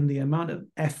put in the amount of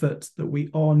effort that we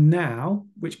are now,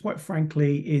 which quite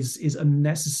frankly is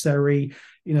unnecessary.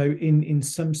 In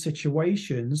some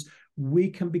situations,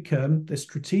 we can become the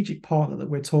strategic partner that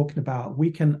we're talking about. We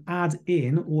can add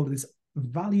in all of this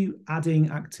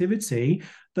value-adding activity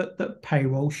that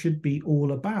payroll should be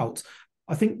all about.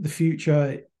 I think the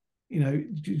future,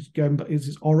 just going back,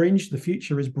 is orange. The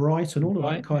future is bright, and all of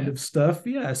that kind of stuff.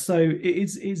 Yeah, so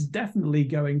it's definitely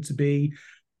going to be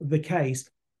the case.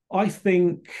 I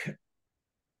think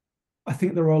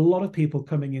there are a lot of people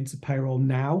coming into payroll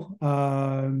now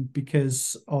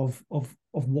because of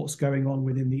what's going on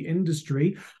within the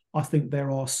industry. I think there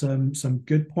are some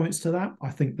good points to that.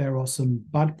 I think there are some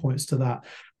bad points to that.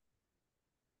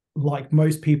 Like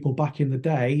most people back in the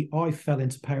day, I fell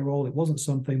into payroll. It wasn't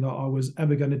something that I was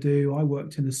ever going to do. I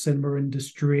worked in the cinema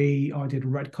industry. I did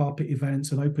red carpet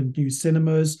events and opened new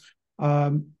cinemas.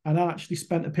 And I actually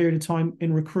spent a period of time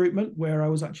in recruitment where I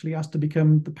was actually asked to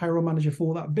become the payroll manager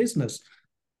for that business.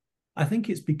 I think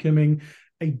it's becoming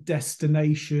a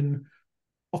destination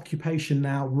occupation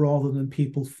now rather than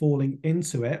people falling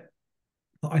into it.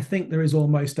 But I think there is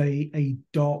almost a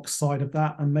dark side of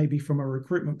that. And maybe from a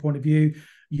recruitment point of view,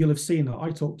 you'll have seen that.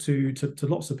 I talk to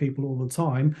lots of people all the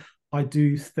time. I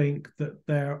do think that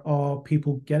there are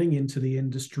people getting into the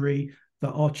industry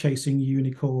that are chasing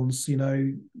unicorns,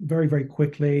 very, very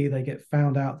quickly. They get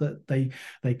found out that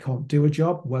they can't do a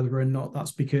job, whether or not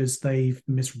that's because they've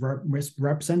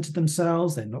misrepresented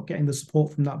themselves, they're not getting the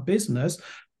support from that business.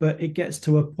 But it gets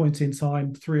to a point in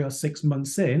time, 3 or 6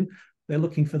 months in, they're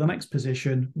looking for the next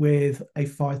position with a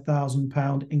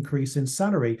 £5,000 increase in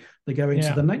salary. They go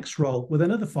into the next role with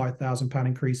another £5,000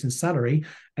 increase in salary.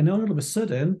 And then all of a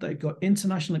sudden, they've got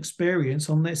international experience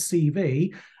on their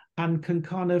CV and can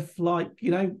kind of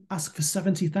ask for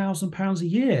 £70,000 a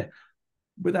year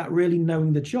without really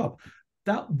knowing the job.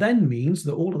 That then means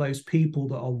that all of those people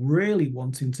that are really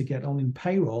wanting to get on in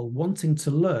payroll, wanting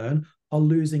to learn, are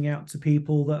losing out to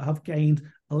people that have gained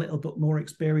a little bit more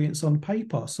experience on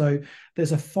paper. So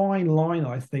there's a fine line,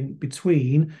 I think,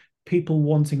 between people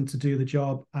wanting to do the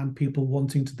job and people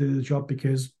wanting to do the job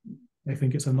because they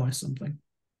think it's a nice something.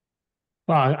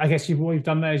 Well, I guess what you've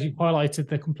done there is you've highlighted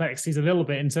the complexities a little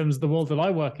bit in terms of the world that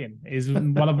I work in. Is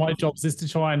one of my jobs is to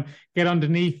try and get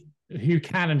underneath who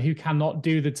can and who cannot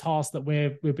do the task that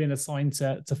we're being assigned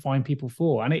to find people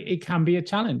for. And it can be a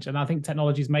challenge. And I think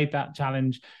technology's made that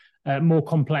challenge more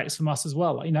complex from us as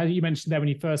well. You mentioned there when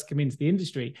you first came into the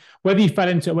industry, whether you fell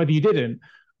into it, whether you didn't,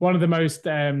 one of the most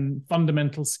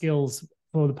fundamental skills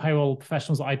for the payroll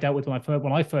professionals that I dealt with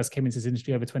when I first came into this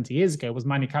industry over 20 years ago was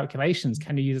manual calculations.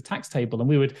 Can you use a tax table? And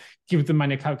we would give them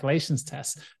manual calculations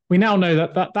tests. We now know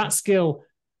that skill,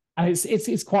 and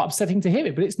it's quite upsetting to hear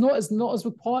it, but it's not as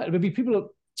required. Maybe people have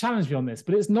challenged me on this,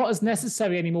 but it's not as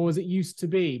necessary anymore as it used to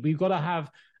be. We've got to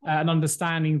have an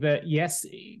understanding that, yes,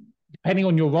 depending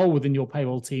on your role within your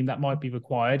payroll team, that might be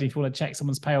required if you want to check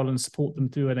someone's payroll and support them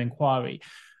through an inquiry.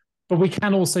 But we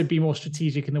can also be more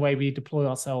strategic in the way we deploy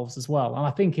ourselves as well. And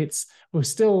I think we're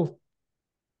still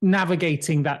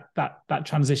navigating that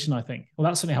transition, I think. Well,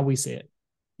 that's certainly how we see it.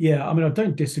 Yeah, I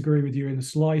don't disagree with you in the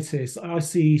slightest. I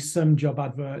see some job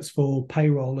adverts for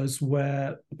payrollers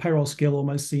where the payroll skill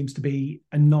almost seems to be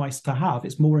a nice to have.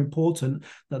 It's more important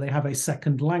that they have a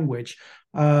second language.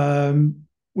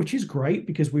 Which is great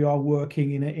because we are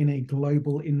working in a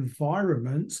global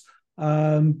environment.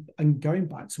 And going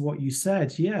back to what you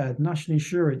said, national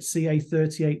insurance,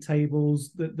 CA38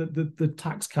 tables, the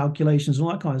tax calculations, and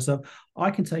all that kind of stuff.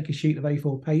 I can take a sheet of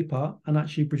A4 paper and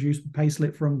actually produce a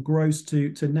payslip from gross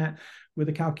to net with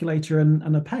a calculator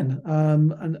and a pen.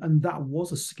 And that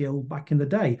was a skill back in the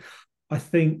day. I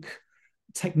think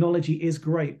technology is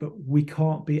great, but we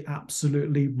can't be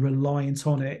absolutely reliant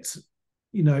on it,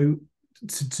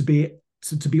 to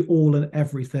be all and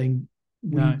everything.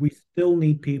 We still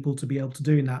need people to be able to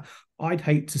do that. I'd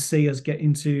hate to see us get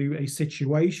into a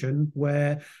situation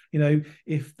where,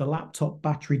 if the laptop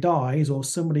battery dies or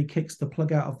somebody kicks the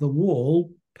plug out of the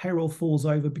wall, payroll falls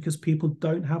over because people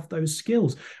don't have those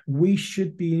skills. We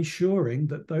should be ensuring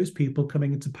that those people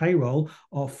coming into payroll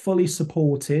are fully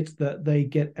supported, that they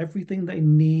get everything they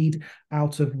need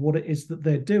out of what it is that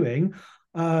they're doing.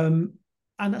 And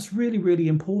that's really, really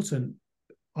important.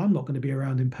 I'm not going to be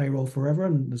around in payroll forever,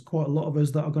 and there's quite a lot of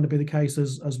us that are going to be the case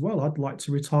as well. I'd like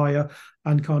to retire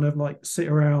and kind of sit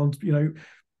around,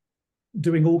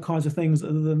 doing all kinds of things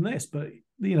other than this. But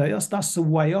that's a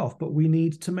way off. But we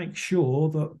need to make sure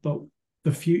that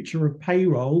the future of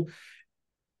payroll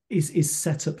is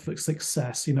set up for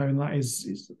success. And that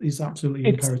is absolutely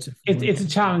imperative. It's a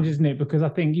challenge, isn't it? Because I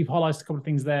think you've highlighted a couple of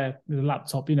things there with the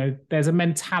laptop. There's a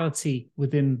mentality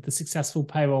within the successful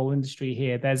payroll industry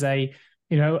here. There's a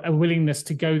a willingness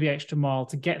to go the extra mile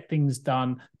to get things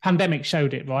done. Pandemic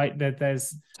showed it, right?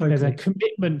 There's a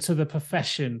commitment to the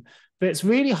profession that it's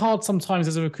really hard sometimes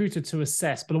as a recruiter to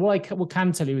assess. But what I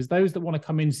can tell you is those that want to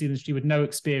come into the industry with no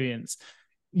experience,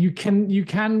 you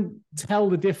can tell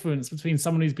the difference between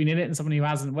someone who's been in it and someone who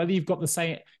hasn't. Whether you've got the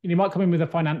same, you might come in with a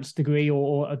finance degree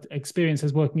or experience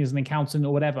as working as an accountant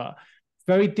or whatever.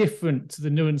 Very different to the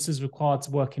nuances required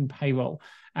to work in payroll.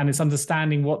 And it's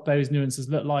understanding what those nuances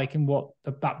look like and what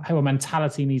that payroll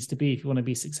mentality needs to be if you want to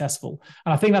be successful.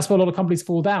 And I think that's where a lot of companies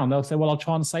fall down. They'll say, well, I'll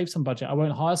try and save some budget. I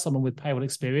won't hire someone with payroll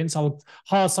experience. I'll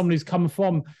hire someone who's come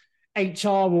from HR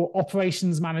or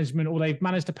operations management, or they've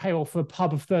managed a payroll for a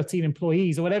pub of 13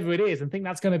 employees or whatever it is, and think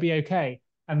that's going to be okay.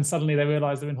 And suddenly they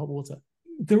realize they're in hot water.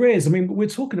 There is. I mean, we're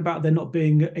talking about there not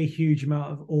being a huge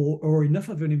amount of or enough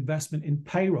of an investment in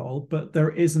payroll, but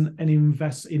there isn't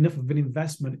enough of an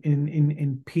investment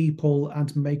in people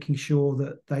and making sure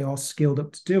that they are skilled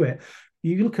up to do it.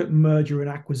 You look at merger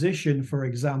and acquisition, for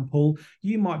example,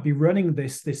 you might be running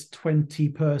this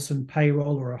 20-person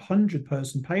payroll or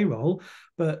 100-person payroll,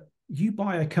 but you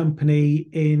buy a company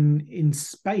in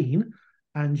Spain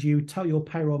and you tell your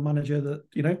payroll manager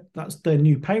that, that's their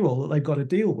new payroll that they've got to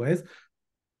deal with.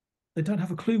 They don't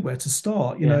have a clue where to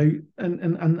start, and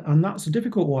that's a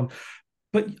difficult one.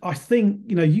 But I think,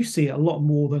 you see it a lot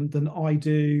more than I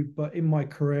do. But in my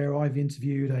career, I've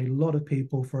interviewed a lot of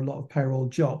people for a lot of payroll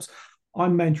jobs.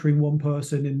 I'm mentoring one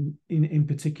person in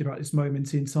particular at this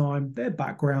moment in time. Their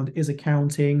background is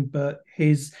accounting, but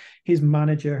his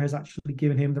manager has actually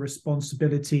given him the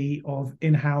responsibility of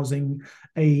in-housing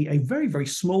a very, very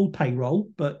small payroll,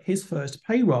 but his first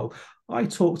payroll. I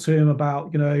talked to him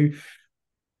about,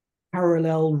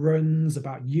 parallel runs,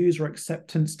 about user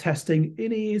acceptance testing,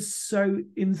 and he is so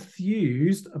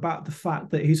enthused about the fact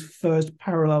that his first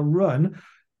parallel run,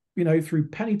 through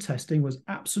penny testing, was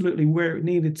absolutely where it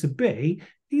needed to be.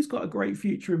 He's got a great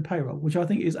future in payroll, which I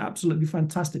think is absolutely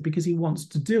fantastic because he wants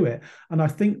to do it. And I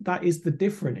think that is the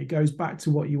difference. It goes back to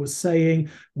what you were saying.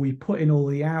 We put in all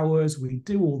the hours, we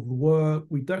do all the work,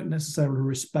 we don't necessarily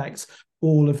respect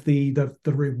all of the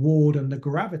reward and the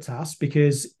gravitas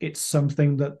because it's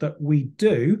something that we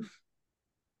do,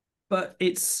 but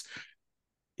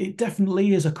it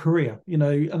definitely is a career,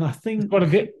 and I think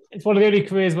it's one of the only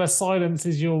careers where silence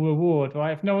is your reward,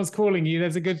 right? If no one's calling you,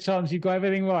 there's a good chance you've got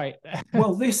everything right.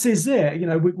 Well, this is it.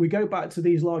 We go back to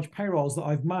these large payrolls that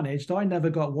I've managed. I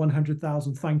never got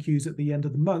 100,000 thank yous at the end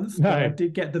of the month. No. But I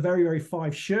did get the very, very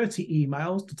 5 shirty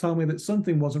emails to tell me that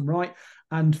something wasn't right.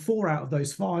 And 4 out of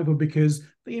those 5 were because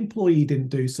the employee didn't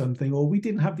do something or we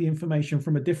didn't have the information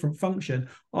from a different function.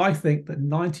 I think that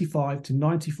 95 to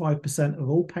 95% of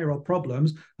all payroll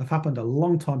problems have happened a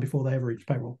long time before they ever reach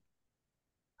payroll.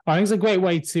 I think it's a great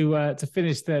way to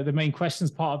finish the main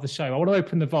questions part of the show. I want to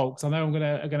open the vault because I know I'm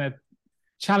gonna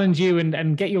challenge you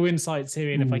and get your insights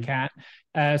here in if I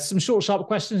can. Some short, sharp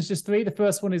questions, just 3. The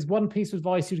first one is one piece of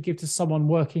advice you'd give to someone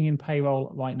working in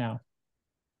payroll right now.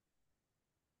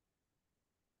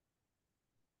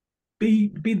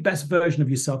 Be the best version of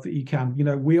yourself that you can.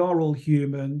 We are all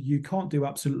human. You can't do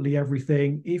absolutely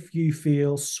everything. If you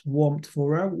feel swamped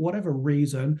for whatever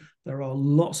reason, there are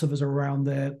lots of us around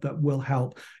there that will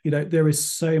help. There is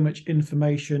so much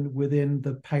information within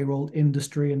the payroll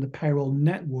industry and the payroll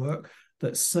network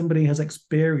that somebody has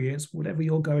experienced whatever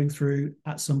you're going through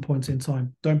at some point in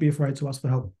time. Don't be afraid to ask for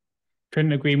help.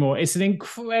 Couldn't agree more. It's an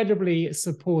incredibly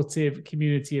supportive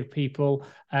community of people.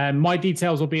 My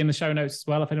details will be in the show notes as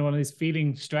well if anyone is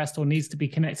feeling stressed or needs to be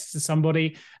connected to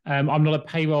somebody. I'm not a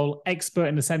payroll expert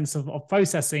in the sense of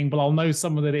processing, but I'll know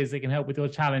someone that is that can help with your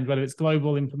challenge, whether it's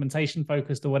global, implementation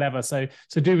focused or whatever. So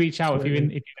do reach out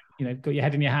if you've got your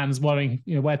head in your hands worrying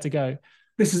where to go.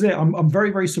 This is it. I'm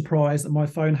very, very surprised that my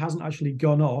phone hasn't actually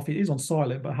gone off. It is on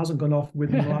silent, but hasn't gone off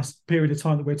within the last period of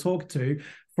time that we're talking to,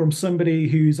 from somebody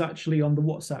who's actually on the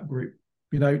WhatsApp group.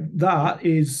 That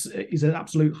is an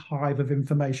absolute hive of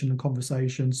information and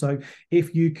conversation. So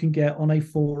if you can get on a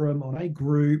forum, on a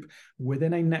group,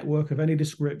 within a network of any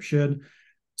description,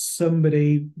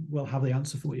 somebody will have the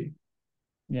answer for you.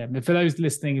 Yeah, but for those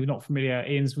listening, if you're not familiar,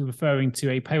 Ian's referring to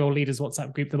a payroll leaders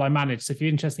WhatsApp group that I manage. So if you're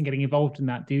interested in getting involved in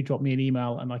that, do drop me an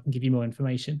email and I can give you more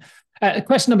information.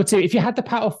 Question number 2, if you had the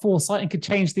power of foresight and could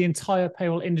change the entire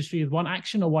payroll industry with one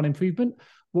action or one improvement,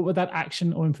 what would that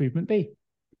action or improvement be?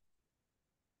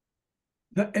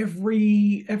 That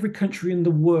every country in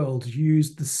the world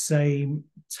used the same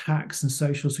tax and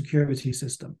social security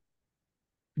system.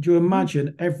 Could you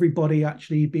imagine everybody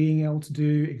actually being able to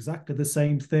do exactly the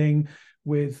same thing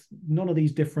with none of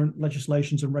these different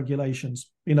legislations and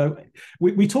regulations?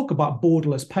 We talk about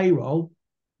borderless payroll.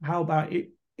 How about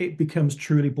it becomes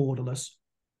truly borderless?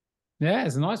 Yeah,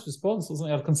 it's a nice response. Wasn't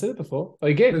something I've considered before.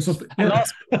 Very good. And Yeah.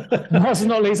 last but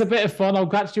not least, a bit of fun. I'll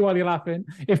catch you while you're laughing.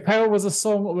 If Payroll was a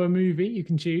song or a movie, you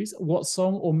can choose. What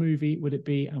song or movie would it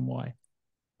be and why?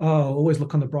 Oh, always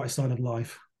look on the bright side of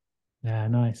life. Yeah,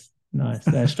 nice. Nice.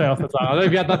 Yeah, straight off the top. I don't know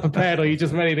if you had that prepared or you're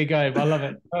just ready to go, but I love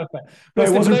it. Perfect. No, it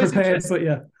Listen, wasn't prepared, but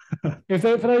yeah.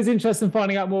 For those interested in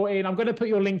finding out more, Ian, I'm going to put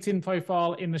your LinkedIn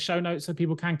profile in the show notes so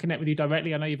people can connect with you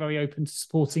directly. I know you're very open to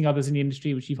supporting others in the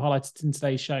industry, which you've highlighted in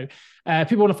today's show. If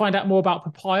people want to find out more about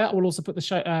Papaya, I will also put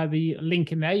the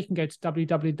link in there. You can go to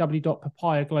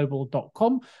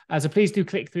www.papayaglobal.com. So please do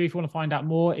click through if you want to find out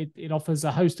more. It offers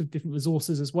a host of different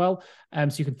resources as well,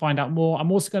 so you can find out more.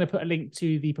 I'm also going to put a link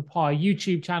to the Papaya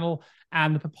YouTube channel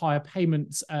and the Papaya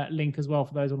payments link as well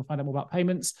for those who want to find out more about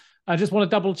payments. I just want to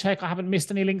double check I haven't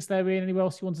missed any links there, Ian. Anywhere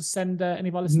else you want to send any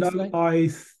of our listeners today? I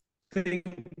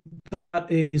think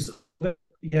that is,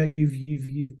 yeah,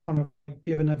 you've kind of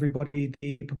given everybody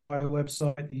the Papaya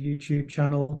website, the YouTube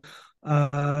channel,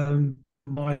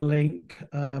 my link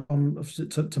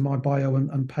to my bio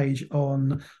and page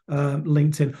on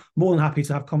LinkedIn. More than happy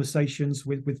to have conversations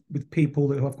with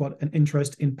people who have got an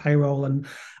interest in payroll and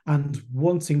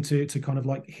wanting to kind of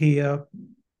like hear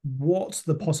what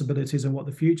the possibilities and what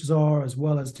the futures are, as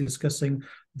well as discussing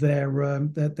their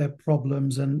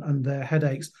problems and their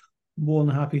headaches. More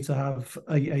than happy to have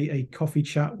a coffee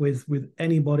chat with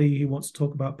anybody who wants to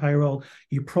talk about payroll.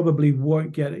 You probably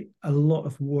won't get a lot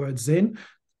of words in,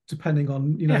 depending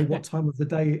on what time of the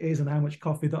day it is and how much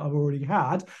coffee that I've already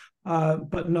had.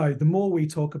 But no, the more we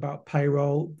talk about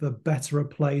payroll, the better a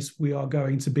place we are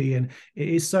going to be in. It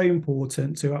is so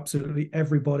important to absolutely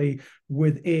everybody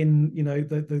within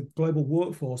the global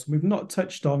workforce. We've not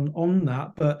touched on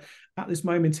that, but at this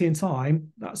moment in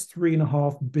time, that's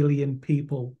 3.5 billion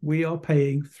people. We are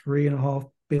paying 3.5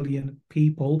 billion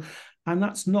people, and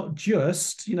that's not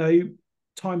just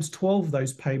times 12 of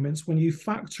those payments. When you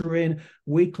factor in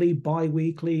weekly,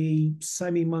 bi-weekly,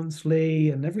 semi-monthly,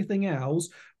 and everything else,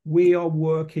 we are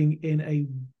working in a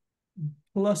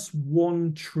plus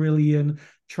 1 trillion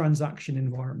transaction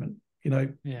environment.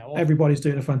 Everybody's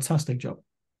doing a fantastic job.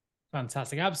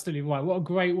 Fantastic. Absolutely right. What a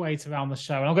great way to round the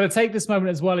show. And I'm going to take this moment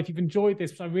as well. If you've enjoyed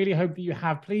this, which I really hope that you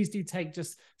have, please do take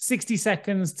just 60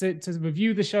 seconds to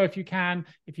review the show if you can.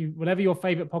 Whatever your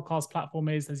favorite podcast platform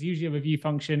is, there's usually a review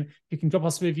function. You can drop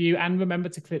us a review and remember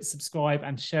to click subscribe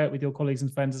and share it with your colleagues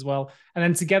and friends as well. And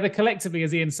then together, collectively,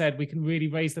 as Ian said, we can really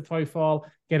raise the profile,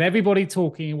 get everybody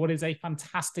talking in what is a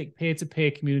fantastic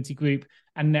peer-to-peer community group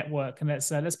and network. And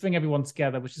let's bring everyone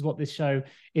together, which is what this show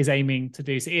is aiming to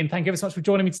do. So Ian, thank you ever so much for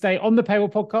joining me today on the Payroll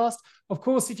Podcast. Of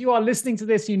course, if you are listening to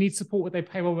this, you need support with a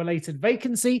payroll-related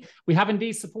vacancy. We have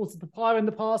indeed supported Papaya in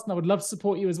the past, and I would love to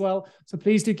support you as well. So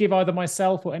please do give either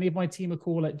myself or any of my team a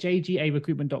call at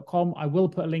jgarecruitment.com. I will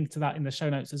put a link to that in the show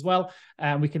notes as well.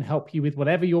 And we can help you with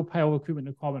whatever your payroll recruitment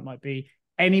requirement might be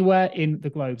anywhere in the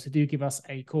globe. So do give us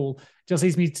a call. Just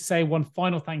leaves me to say one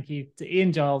final thank you to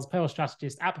Ian Giles, payroll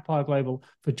strategist at Papaya Global,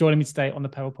 for joining me today on the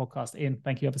Payroll Podcast. Ian,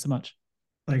 thank you ever so much.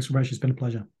 Thanks, Ramesh. It's been a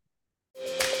pleasure.